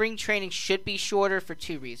that spring training should be shorter for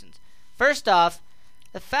two reasons. First off,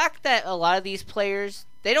 the fact that a lot of these players,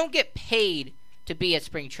 they don't get paid to be at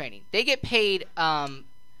spring training. They get paid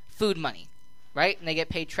food money, right? And they get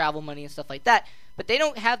paid travel money and stuff like that. But they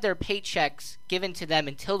don't have their paychecks given to them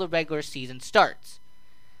until the regular season starts.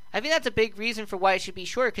 I think that's a big reason for why it should be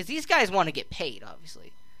shorter, because these guys want to get paid,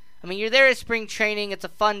 obviously. I mean, you're there at spring training. It's a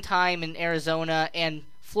fun time in Arizona and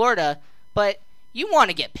Florida, but you want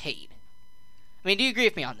to get paid. I mean, do you agree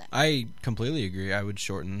with me on that? I completely agree. I would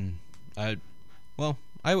shorten... all the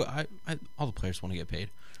players want to get paid.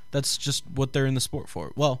 That's just what they're in the sport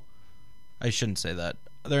for. Well, I shouldn't say that.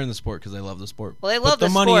 They're in the sport because they love the sport. Well, they love the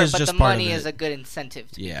money sport, is but just the part money of it. is a good incentive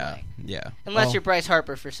to play. Yeah. Unless you're Bryce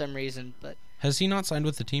Harper for some reason, but... Has he not signed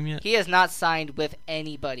with the team yet? He has not signed with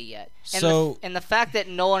anybody yet. And the fact that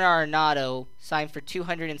Nolan Arenado signed for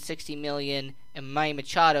 $260 million and Manny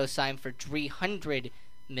Machado signed for $300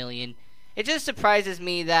 million, it just surprises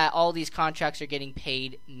me that all these contracts are getting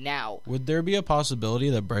paid now. Would there be a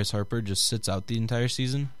possibility that Bryce Harper just sits out the entire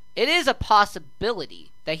season? It is a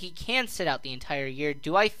possibility that he can sit out the entire year.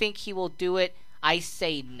 Do I think he will do it? I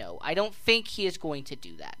say no. I don't think he is going to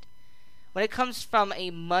do that. When it comes from a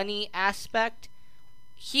money aspect,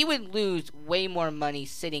 he would lose way more money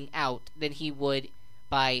sitting out than he would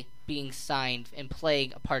by being signed and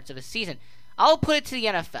playing parts of a season. I'll put it to the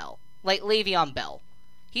NFL, like Le'Veon Bell.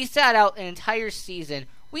 He sat out an entire season.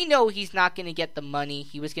 We know he's not going to get the money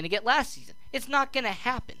he was going to get last season. It's not going to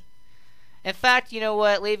happen. In fact, you know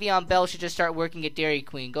what? Le'Veon Bell should just start working at Dairy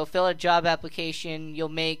Queen. Go fill a job application. You'll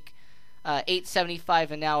make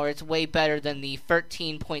 $8.75 an hour. It's way better than the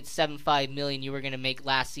 $13.75 million you were going to make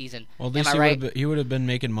last season. Well, at least he would have been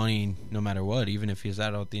making money no matter what. Even if he was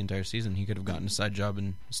out the entire season, he could have gotten a side job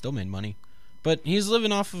and still made money. But he's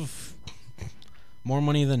living off of more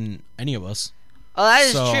money than any of us. Oh, that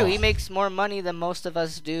is So- true. He makes more money than most of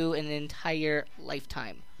us do in an entire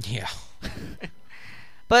lifetime. Yeah.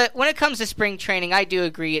 But when it comes to spring training, I do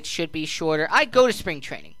agree it should be shorter. I go to spring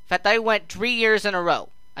training. In fact, I went 3 years in a row.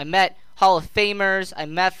 I met Hall of Famers.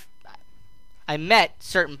 I met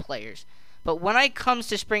certain players. But when it comes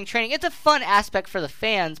to spring training, it's a fun aspect for the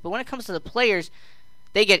fans. But when it comes to the players,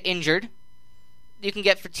 they get injured. You can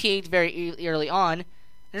get fatigued very early on.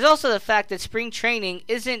 There's also the fact that spring training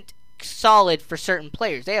isn't solid for certain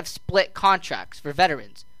players. They have split contracts for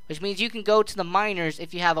veterans, which means you can go to the minors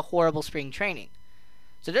if you have a horrible spring training.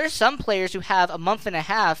 So there's some players who have a month and a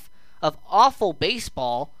half of awful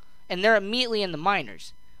baseball, and they're immediately in the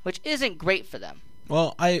minors, which isn't great for them.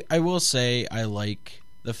 Well, I will say I like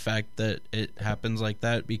the fact that it happens like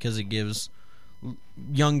that because it gives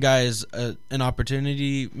young guys an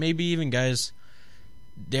opportunity, maybe even guys,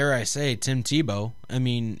 dare I say, Tim Tebow. I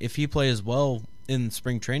mean, if he plays well in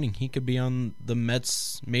spring training, he could be on the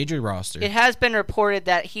Mets major roster. It has been reported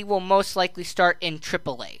that he will most likely start in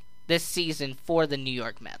AAA this season for the New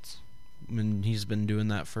York Mets. And he's been doing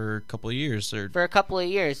that for a couple of years. For a couple of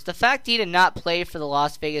years. The fact he did not play for the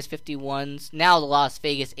Las Vegas 51s, now the Las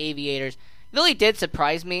Vegas Aviators, really did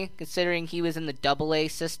surprise me, considering he was in the AA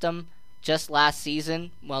system just last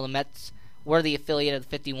season, while the Mets were the affiliate of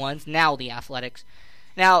the 51s, now the Athletics.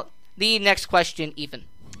 Now, the next question, Ethan.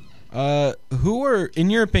 Who are, in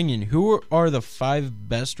your opinion, who are the 5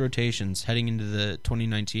 best rotations heading into the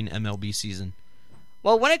 2019 MLB season?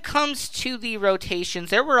 Well, when it comes to the rotations,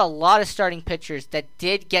 there were a lot of starting pitchers that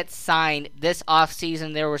did get signed this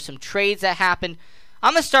offseason. There were some trades that happened.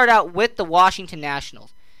 I'm going to start out with the Washington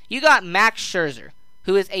Nationals. You got Max Scherzer,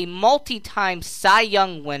 who is a multi-time Cy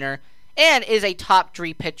Young winner and is a top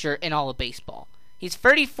 3 pitcher in all of baseball. He's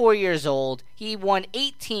 34 years old. He won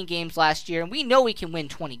 18 games last year, and we know he can win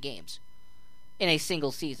 20 games in a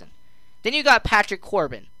single season. Then you got Patrick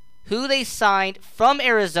Corbin, who they signed from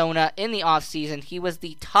Arizona in the offseason. He was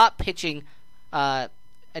the top pitching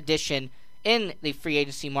addition in the free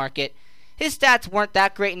agency market. His stats weren't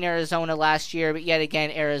that great in Arizona last year, but yet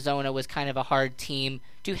again, Arizona was kind of a hard team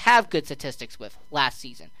to have good statistics with last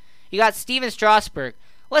season. You got Steven Strasburg.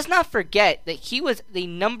 Let's not forget that he was the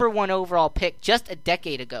number 1 overall pick just a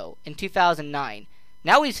decade ago in 2009.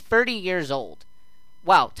 Now he's 30 years old.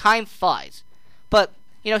 Wow, time flies. But,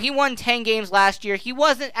 he won 10 games last year. He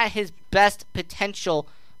wasn't at his best potential,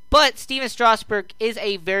 but Steven Strasburg is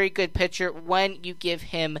a very good pitcher when you give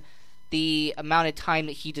him the amount of time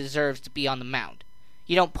that he deserves to be on the mound.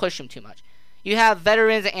 You don't push him too much. You have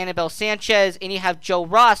veterans Anibal Sanchez, and you have Joe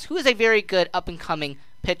Ross, who is a very good up-and-coming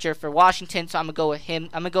pitcher for Washington, so I'm going to go with him.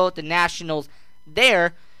 I'm going to go with the Nationals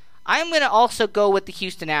there. I'm going to also go with the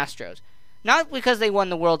Houston Astros. Not because they won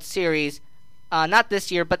the World Series, not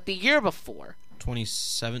this year, but the year before.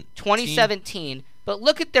 2017. But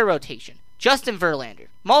look at their rotation. Justin Verlander,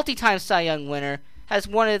 multi-time Cy Young winner,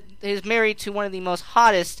 is married to one of the most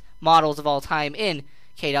hottest models of all time in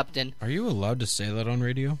Kate Upton. Are you allowed to say that on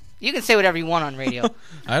radio? You can say whatever you want on radio.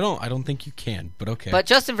 I don't think you can, but okay. But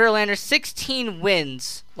Justin Verlander, 16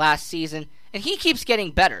 wins last season, and he keeps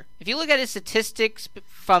getting better. If you look at his statistics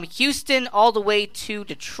from Houston all the way to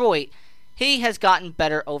Detroit, he has gotten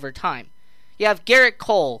better over time. You have Garrett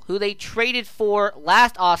Cole, who they traded for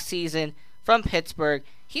last offseason from Pittsburgh.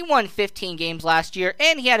 He won 15 games last year,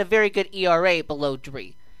 and he had a very good ERA below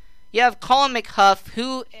 3. You have Colin McHuff,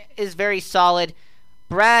 who is very solid.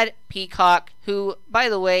 Brad Peacock, who, by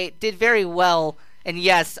the way, did very well. And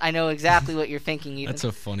yes, I know exactly what you're thinking. Ethan. That's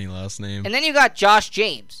a funny last name. And then you got Josh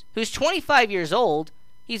James, who's 25 years old.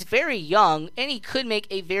 He's very young, and he could make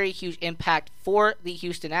a very huge impact for the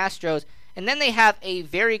Houston Astros. And then they have a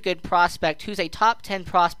very good prospect who's a top 10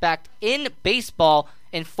 prospect in baseball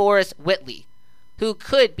in Forrest Whitley, who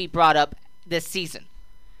could be brought up this season.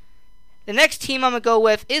 The next team I'm going to go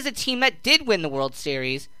with is a team that did win the World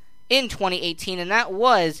Series in 2018, and that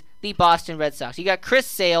was the Boston Red Sox. You got Chris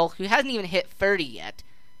Sale, who hasn't even hit 30 yet.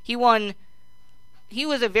 He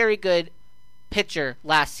was a very good pitcher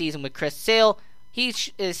last season with Chris Sale.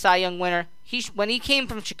 He's a Cy Young winner. When he came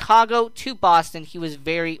from Chicago to Boston, he was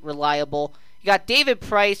very reliable. You got David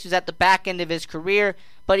Price, who's at the back end of his career,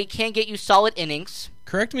 but he can get you solid innings.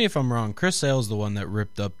 Correct me if I'm wrong. Chris Sale's the one that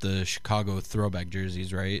ripped up the Chicago throwback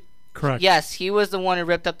jerseys, right? Correct. Yes, he was the one who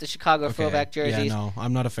ripped up the Chicago throwback jerseys. Yeah, no,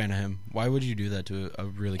 I'm not a fan of him. Why would you do that to a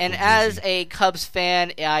really cool And jersey? as a Cubs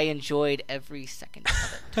fan, I enjoyed every second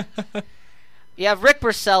of it. You have Rick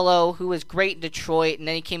Porcello, who was great in Detroit, and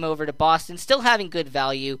then he came over to Boston, still having good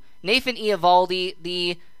value. Nathan Eovaldi,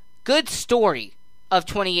 the good story of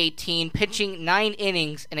 2018, pitching 9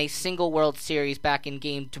 innings in a single World Series back in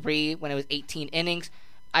Game 3 when it was 18 innings.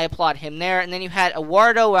 I applaud him there. And then you had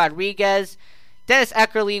Eduardo Rodriguez. Dennis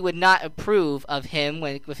Eckersley would not approve of him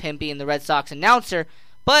with him being the Red Sox announcer,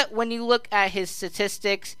 but when you look at his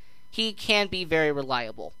statistics, he can be very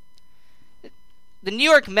reliable. The New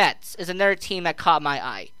York Mets is another team that caught my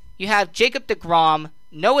eye. You have Jacob deGrom,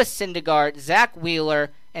 Noah Syndergaard, Zach Wheeler,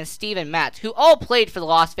 and Steven Matz, who all played for the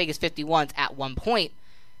Las Vegas 51s at one point.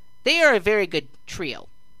 They are a very good trio.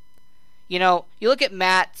 You know, you look at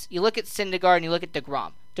Matz, you look at Syndergaard, and you look at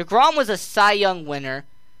deGrom. deGrom was a Cy Young winner.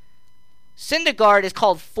 Syndergaard is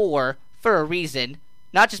called Four for a reason,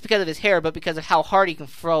 not just because of his hair, but because of how hard he can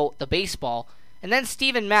throw the baseball. And then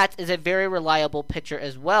Steven Matz is a very reliable pitcher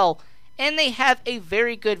as well, and they have a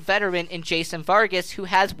very good veteran in Jason Vargas, who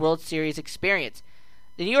has World Series experience.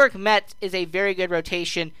 The New York Mets is a very good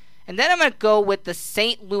rotation, and then I'm going to go with the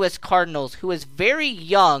St. Louis Cardinals, who is very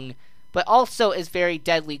young, but also is very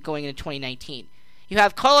deadly going into 2019. You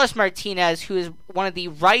have Carlos Martinez, who is one of the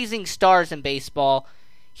rising stars in baseball.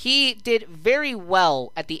 He did very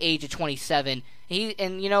well at the age of 27.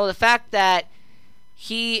 And you know, the fact that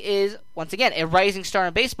he is, once again, a rising star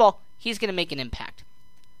in baseball, he's going to make an impact.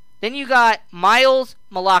 Then you got Miles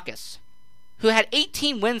Malakas, who had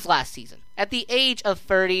 18 wins last season. At the age of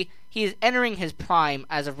 30, he is entering his prime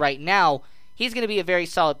as of right now. He's going to be a very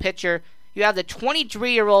solid pitcher. You have the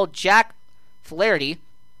 23-year-old Jack Flaherty,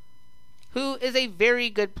 who is a very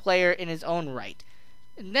good player in his own right.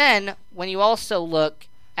 And then, when you also look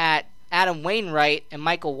at Adam Wainwright and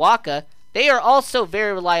Michael Wacha, they are also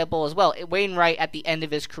very reliable as well. Wainwright at the end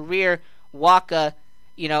of his career, Wacha,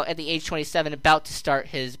 you know, at the age 27, about to start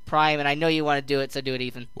his prime. And I know you want to do it, so do it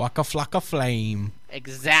even. Waka flocka flame.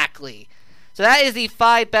 Exactly. So that is the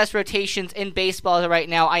 5 best rotations in baseball as of right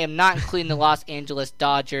now. I am not including the Los Angeles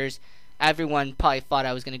Dodgers. Everyone probably thought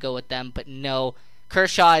I was going to go with them, but no.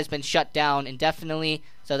 Kershaw has been shut down indefinitely,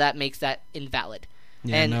 so that makes that invalid.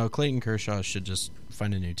 Yeah, no, Clayton Kershaw should just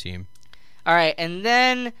find a new team. All right, and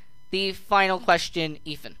then the final question,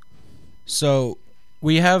 Ethan. So,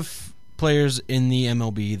 we have players in the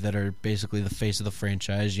MLB that are basically the face of the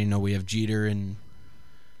franchise. You know, we have Jeter in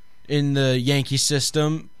the Yankee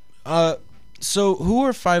system. So, who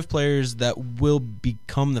are 5 players that will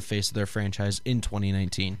become the face of their franchise in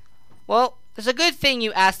 2019? Well, it's a good thing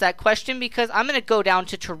you asked that question, because I'm going to go down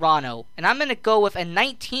to Toronto, and I'm going to go with a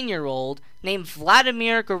 19-year-old named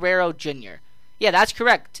Vladimir Guerrero Jr. Yeah, that's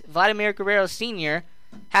correct. Vladimir Guerrero Sr.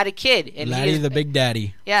 had a kid. And Laddie the Big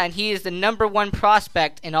Daddy. Yeah, and he is the #1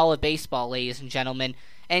 prospect in all of baseball, ladies and gentlemen.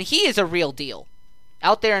 And he is a real deal.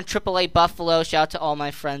 Out there in AAA Buffalo, shout out to all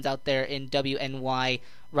my friends out there in WNY,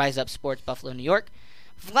 Rise Up Sports, Buffalo, New York.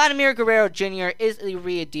 Vladimir Guerrero Jr. is a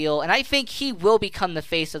real deal, and I think he will become the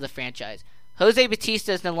face of the franchise. Jose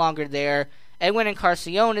Bautista is no longer there. Edwin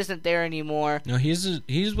Encarnacion isn't there anymore. No,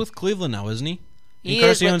 he's with Cleveland now, isn't he?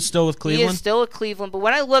 Encarnacion's still with Cleveland? He is still with Cleveland, but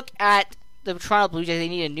when I look at the Toronto Blue Jays, they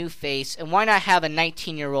need a new face, and why not have a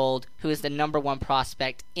 19-year-old who is the #1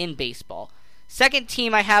 prospect in baseball? Second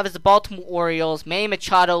team I have is the Baltimore Orioles. Manny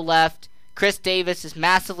Machado left. Chris Davis is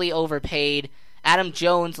massively overpaid. Adam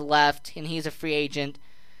Jones left, and he's a free agent.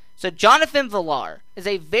 So Jonathan Villar is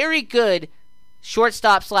a very good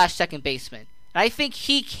shortstop/second baseman. And I think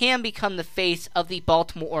he can become the face of the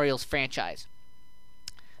Baltimore Orioles franchise.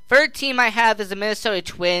 Third team I have is the Minnesota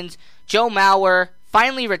Twins. Joe Mauer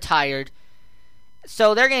finally retired.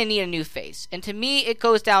 So they're going to need a new face. And to me, it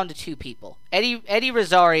goes down to 2 people. Eddie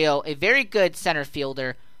Rosario, a very good center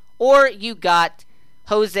fielder. Or you got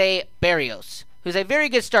Jose Berrios, who's a very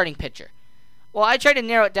good starting pitcher. Well, I tried to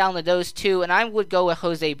narrow it down to those 2, and I would go with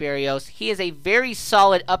Jose Berrios. He is a very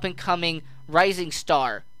solid, up-and-coming, rising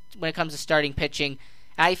star when it comes to starting pitching.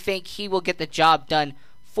 And I think he will get the job done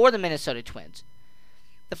for the Minnesota Twins.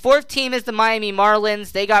 The fourth team is the Miami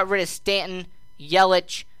Marlins. They got rid of Stanton,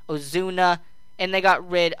 Yelich, Ozuna, and they got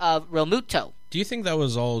rid of Realmuto. Do you think that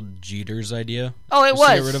was all Jeter's idea? Oh, it was.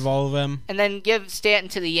 To get rid of all of them? And then give Stanton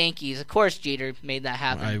to the Yankees. Of course, Jeter made that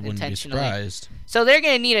happen I wouldn't intentionally. be surprised. So they're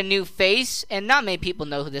going to need a new face, and not many people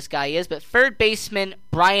know who this guy is, but third baseman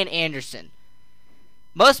Brian Anderson.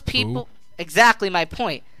 Most people... Exactly my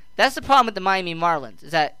point. That's the problem with the Miami Marlins,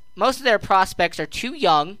 is that most of their prospects are too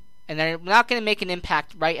young, and they're not going to make an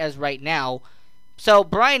impact right now. So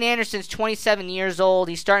Brian Anderson's 27 years old.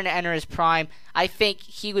 He's starting to enter his prime. I think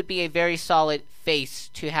he would be a very solid face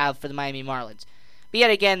to have for the Miami Marlins. But yet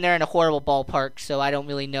again, they're in a horrible ballpark, so I don't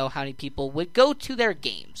really know how many people would go to their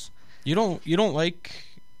games. You don't like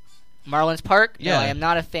Marlins Park? Yeah. No, I am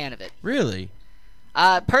not a fan of it. Really?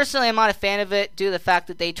 Personally, I'm not a fan of it due to the fact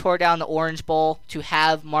that they tore down the Orange Bowl to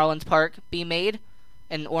have Marlins Park be made,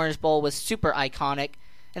 and the Orange Bowl was super iconic.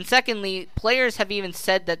 And secondly, players have even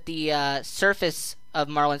said that the surface of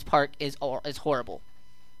Marlins Park is horrible.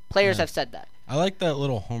 Players have said that. I like that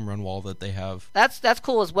little home run wall that they have. That's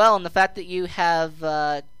cool as well, and the fact that you have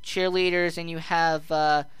cheerleaders and you have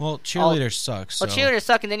cheerleaders suck. So. Well, cheerleaders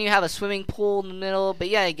suck, and then you have a swimming pool in the middle. But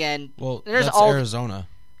yeah, again, that's Arizona.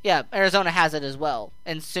 Yeah, Arizona has it as well,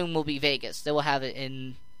 and soon will be Vegas. They will have it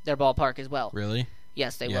in their ballpark as well. Really?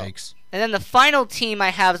 Yes, they will. Yikes. And then the final team I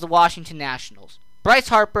have is the Washington Nationals. Bryce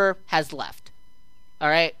Harper has left. All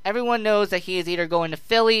right, everyone knows that he is either going to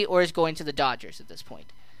Philly or is going to the Dodgers at this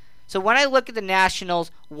point. So when I look at the Nationals,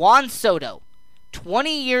 Juan Soto,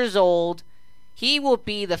 20 years old, he will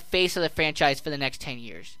be the face of the franchise for the next 10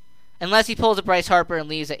 years. Unless he pulls a Bryce Harper and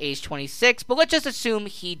leaves at age 26, but let's just assume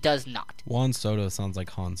he does not. Juan Soto sounds like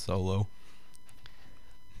Han Solo.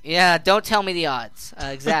 Yeah, don't tell me the odds.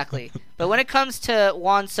 Exactly. But when it comes to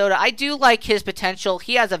Juan Soto, I do like his potential.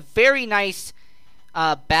 He has a very nice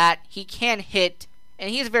bat. He can hit, and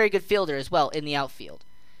he's a very good fielder as well in the outfield.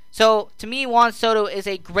 So, to me, Juan Soto is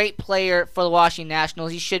a great player for the Washington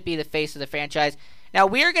Nationals. He should be the face of the franchise. Now,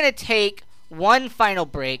 we are going to take one final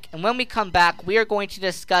break, and when we come back, we are going to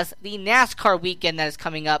discuss the NASCAR weekend that is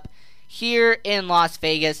coming up here in Las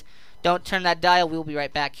Vegas. Don't turn that dial. We'll be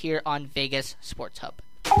right back here on Vegas Sports Hub.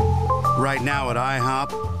 Right now at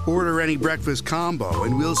IHOP, order any breakfast combo,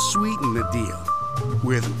 and we'll sweeten the deal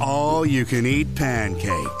with all-you-can-eat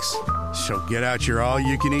pancakes. So get out your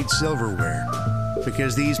all-you-can-eat silverware,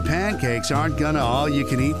 because these pancakes aren't gonna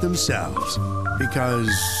all-you-can-eat themselves,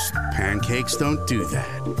 because pancakes don't do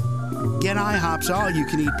that. Get IHOP's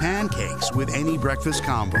all-you-can-eat pancakes with any breakfast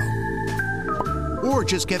combo. Or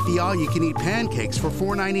just get the all-you-can-eat pancakes for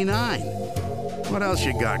 $4.99. What else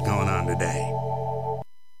you got going on today?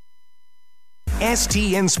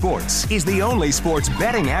 STN Sports is the only sports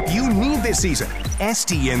betting app you need this season.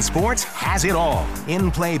 STN Sports has it all.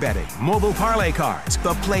 In-play betting, mobile parlay cards,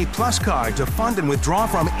 the Play Plus card to fund and withdraw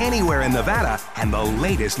from anywhere in Nevada, and the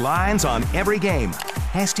latest lines on every game.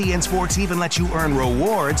 STN Sports even lets you earn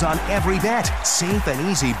rewards on every bet. Safe and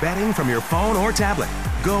easy betting from your phone or tablet.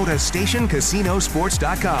 Go to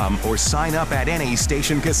StationCasinoSports.com or sign up at any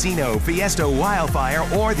Station Casino, Fiesta Wildfire,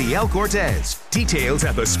 or the El Cortez. Details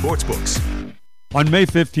at the sportsbooks. On May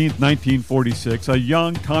 15, 1946, a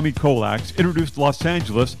young Tommy Kolax introduced Los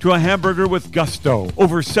Angeles to a hamburger with gusto.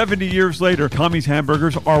 Over 70 years later, Tommy's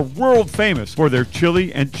hamburgers are world famous for their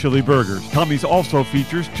chili and chili burgers. Tommy's also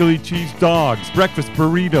features chili cheese dogs, breakfast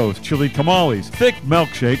burritos, chili tamales, thick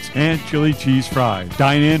milkshakes, and chili cheese fries.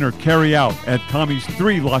 Dine in or carry out at Tommy's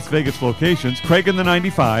 3 Las Vegas locations: Craig in the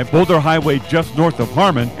 95, Boulder Highway just north of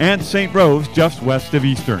Harmon, and St. Rose just west of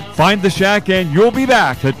Eastern. Find the Shack and you'll be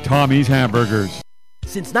back to Tommy's Hamburgers.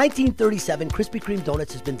 Since 1937, Krispy Kreme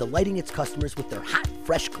Donuts has been delighting its customers with their hot,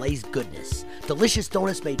 fresh glazed goodness. Delicious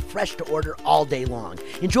donuts made fresh to order all day long.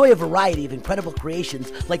 Enjoy a variety of incredible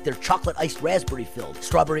creations like their chocolate iced raspberry filled,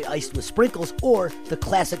 strawberry iced with sprinkles, or the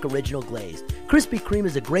classic original glazed. Krispy Kreme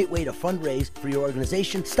is a great way to fundraise for your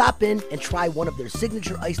organization. Stop in and try one of their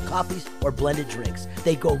signature iced coffees or blended drinks.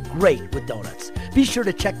 They go great with donuts. Be sure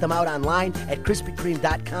to check them out online at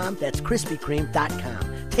KrispyKreme.com. That's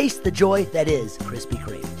KrispyKreme.com. Taste the joy that is Krispy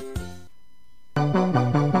Kreme.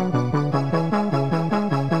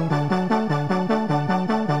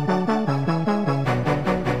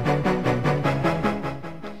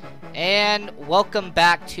 And welcome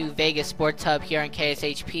back to Vegas Sports Hub here on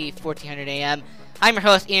KSHP 1400 AM. I'm your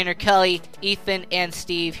host, Ian Kelly. Ethan and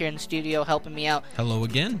Steve here in the studio helping me out. Hello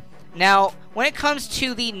again. Now, when it comes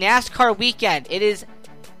to the NASCAR weekend, it is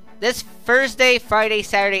this Thursday, Friday,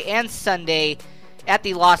 Saturday, and Sunday at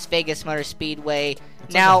the Las Vegas Motor Speedway.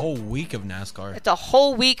 It's now, like a whole week of NASCAR. It's a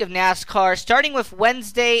whole week of NASCAR, starting with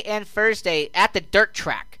Wednesday and Thursday at the dirt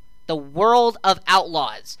track, the World of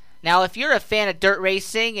Outlaws. Now, if you're a fan of dirt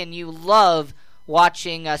racing and you love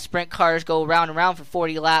watching sprint cars go round and round for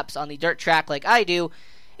 40 laps on the dirt track like I do,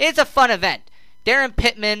 it's a fun event. Darren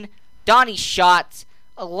Pittman, Donnie Schatz,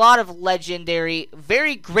 a lot of legendary,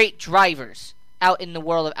 very great drivers out in the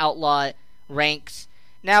World of Outlaw ranks.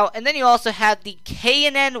 Now, and then you also have the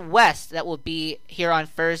K&N West that will be here on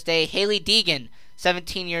Thursday. Hailie Deegan,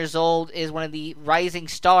 17 years old, is one of the rising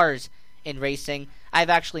stars in racing.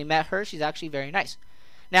 I've actually met her. She's actually very nice.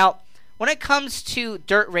 Now, when it comes to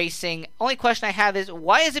dirt racing, only question I have is,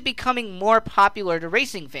 why is it becoming more popular to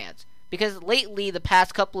racing fans? Because lately, the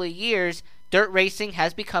past couple of years, dirt racing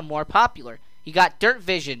has become more popular. You got Dirt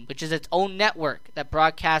Vision, which is its own network that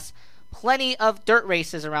broadcasts plenty of dirt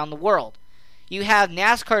races around the world. You have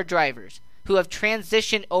NASCAR drivers who have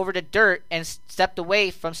transitioned over to dirt and stepped away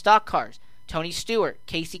from stock cars. Tony Stewart,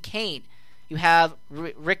 Casey Kane. You have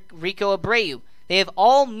Rico Abreu. They have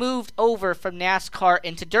all moved over from NASCAR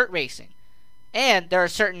into dirt racing. And there are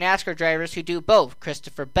certain NASCAR drivers who do both.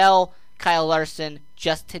 Christopher Bell, Kyle Larson,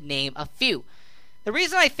 just to name a few. The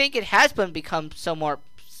reason I think it has become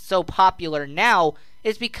so popular now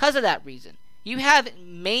is because of that reason. You have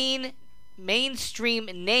mainstream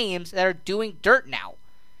names that are doing dirt now.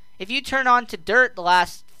 If you turn on to dirt the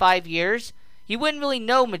last 5 years, you wouldn't really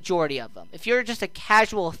know majority of them. If you're just a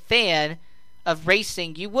casual fan of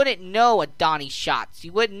racing, you wouldn't know a Donnie Schatz.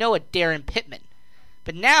 You wouldn't know a Darren Pittman.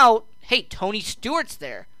 But now, hey, Tony Stewart's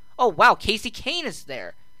there. Oh, wow, Casey Kane is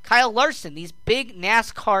there. Kyle Larson. These big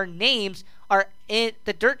NASCAR names are in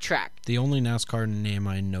the dirt track. The only NASCAR name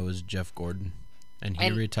I know is Jeff Gordon. And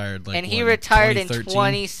he retired in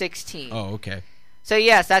 2016. Oh, okay. So,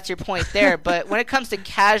 yes, that's your point there. But when it comes to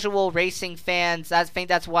casual racing fans, I think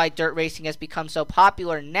that's why dirt racing has become so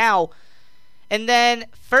popular now. And then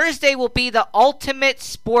Thursday will be the Ultimate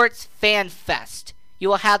Sports Fan Fest. You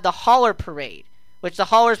will have the Hauler Parade, which the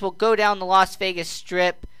haulers will go down the Las Vegas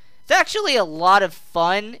Strip. It's actually a lot of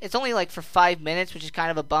fun. It's only like for 5 minutes, which is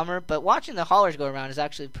kind of a bummer. But watching the haulers go around is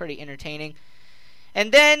actually pretty entertaining.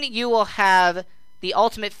 And then you will have the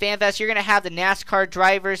Ultimate Fan Fest. You're going to have the NASCAR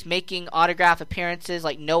drivers making autograph appearances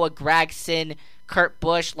like Noah Gragson, Kurt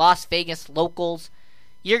Busch, Las Vegas locals.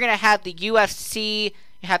 You're going to have the UFC,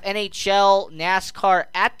 you have NHL, NASCAR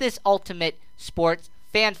at this Ultimate Sports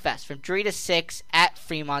Fan Fest from 3 to 6 at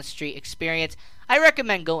Fremont Street Experience. I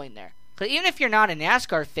recommend going there. Because even if you're not a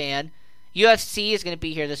NASCAR fan, UFC is going to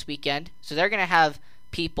be here this weekend. So they're going to have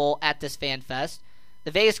people at this Fan Fest.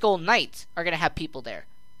 The Vegas Golden Knights are going to have people there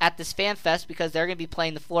at this Fan Fest because they're going to be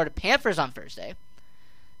playing the Florida Panthers on Thursday.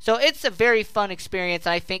 So it's a very fun experience.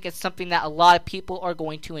 I think it's something that a lot of people are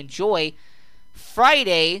going to enjoy.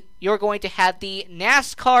 Friday, you're going to have the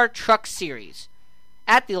NASCAR Truck Series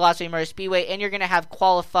at the Las Vegas Motor Speedway, and you're going to have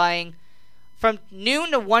qualifying from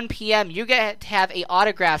noon to 1 p.m. You get to have an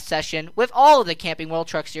autograph session with all of the Camping World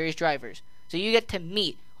Truck Series drivers. So you get to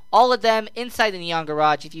meet all of them inside the Neon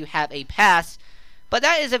Garage if you have a pass. But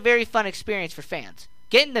that is a very fun experience for fans.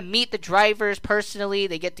 Getting to meet the drivers personally,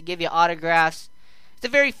 they get to give you autographs. It's a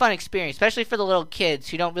very fun experience, especially for the little kids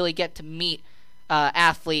who don't really get to meet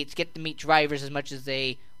athletes, get to meet drivers as much as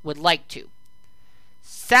they would like to.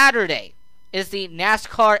 Saturday is the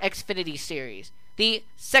NASCAR Xfinity Series, the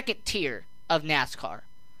second tier of NASCAR.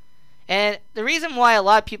 And the reason why a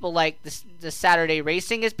lot of people like the Saturday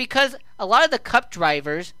racing is because a lot of the Cup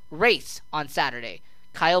drivers race on Saturday.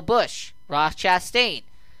 Kyle Busch, Ross Chastain.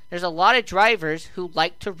 There's a lot of drivers who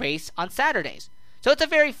like to race on Saturdays. So it's a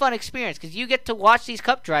very fun experience because you get to watch these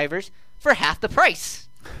Cup drivers for half the price.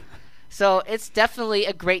 So it's definitely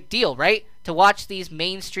a great deal, right? To watch these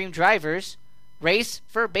mainstream drivers race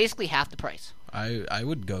for basically half the price. I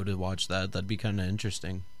would go to watch that. That'd be kind of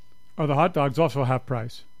interesting. Are the hot dogs also half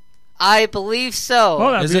price? I believe so.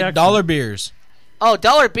 Oh, is it dollar beers? Oh,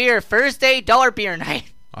 dollar beer. Thursday, dollar beer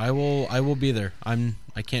night. I will be there. I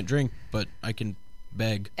can't drink, but I can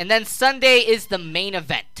beg. And then Sunday is the main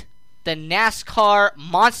event. The NASCAR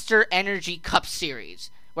Monster Energy Cup Series,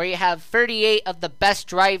 where you have 38 of the best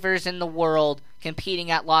drivers in the world competing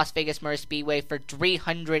at Las Vegas Motor Speedway for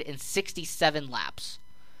 367 laps.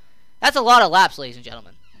 That's a lot of laps, ladies and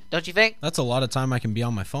gentlemen. Don't you think? That's a lot of time I can be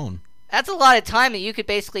on my phone. That's a lot of time that you could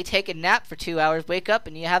basically take a nap for 2 hours, wake up,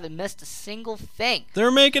 and you haven't missed a single thing.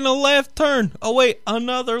 They're making a left turn. Oh, wait,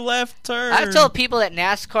 another left turn. I've told people that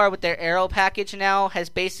NASCAR with their Aero package now has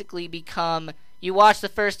basically become, you watch the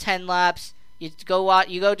first 10 laps, you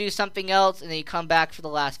go do something else, and then you come back for the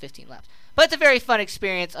last 15 laps. But it's a very fun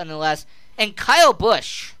experience nonetheless. And Kyle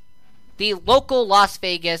Busch, the local Las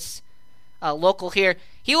Vegas, local here,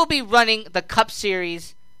 he will be running the Cup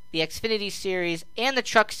Series, the Xfinity Series, and the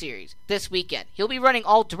Truck Series this weekend. He'll be running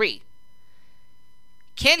all three.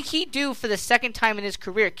 Can he do for the second time in his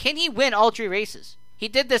career? Can he win all three races? He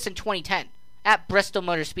did this in 2010 at Bristol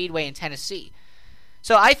Motor Speedway in Tennessee.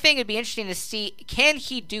 So I think it'd be interesting to see, can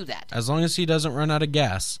he do that? As long as he doesn't run out of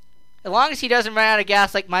gas. As long as he doesn't run out of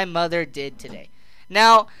gas like my mother did today.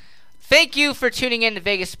 Now, thank you for tuning in to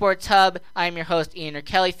Vegas Sports Hub. I'm your host, Ian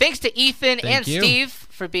Kelly. Thanks to Ethan and Steve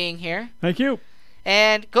for being here. Thank you.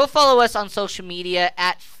 And go follow us on social media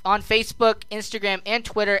on Facebook, Instagram, and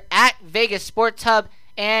Twitter at Vegas Sports Hub.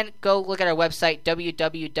 And go look at our website,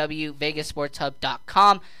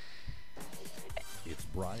 www.vegasportshub.com.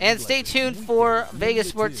 And stay tuned for Vegas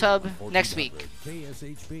Sports Hub next week.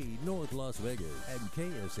 KSHP North Las Vegas and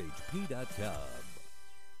KSHP.com.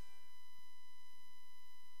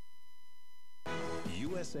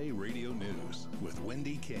 USA Radio News with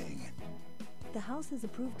Wendy King. The House has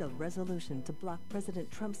approved a resolution to block President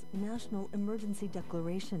Trump's national emergency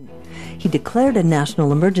declaration. He declared a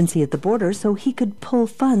national emergency at the border so he could pull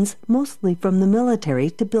funds, mostly from the military,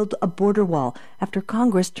 to build a border wall after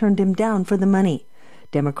Congress turned him down for the money.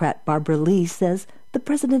 Democrat Barbara Lee says the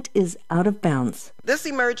president is out of bounds. This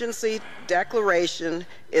emergency declaration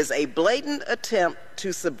is a blatant attempt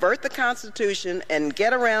to subvert the Constitution and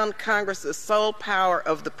get around Congress's sole power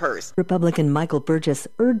of the purse. Republican Michael Burgess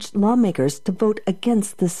urged lawmakers to vote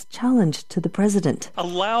against this challenge to the president.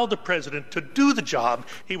 Allow the president to do the job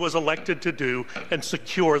he was elected to do and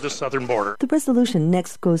secure the southern border. The resolution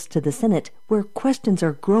next goes to the Senate, where questions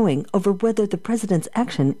are growing over whether the president's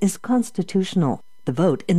action is constitutional. The vote in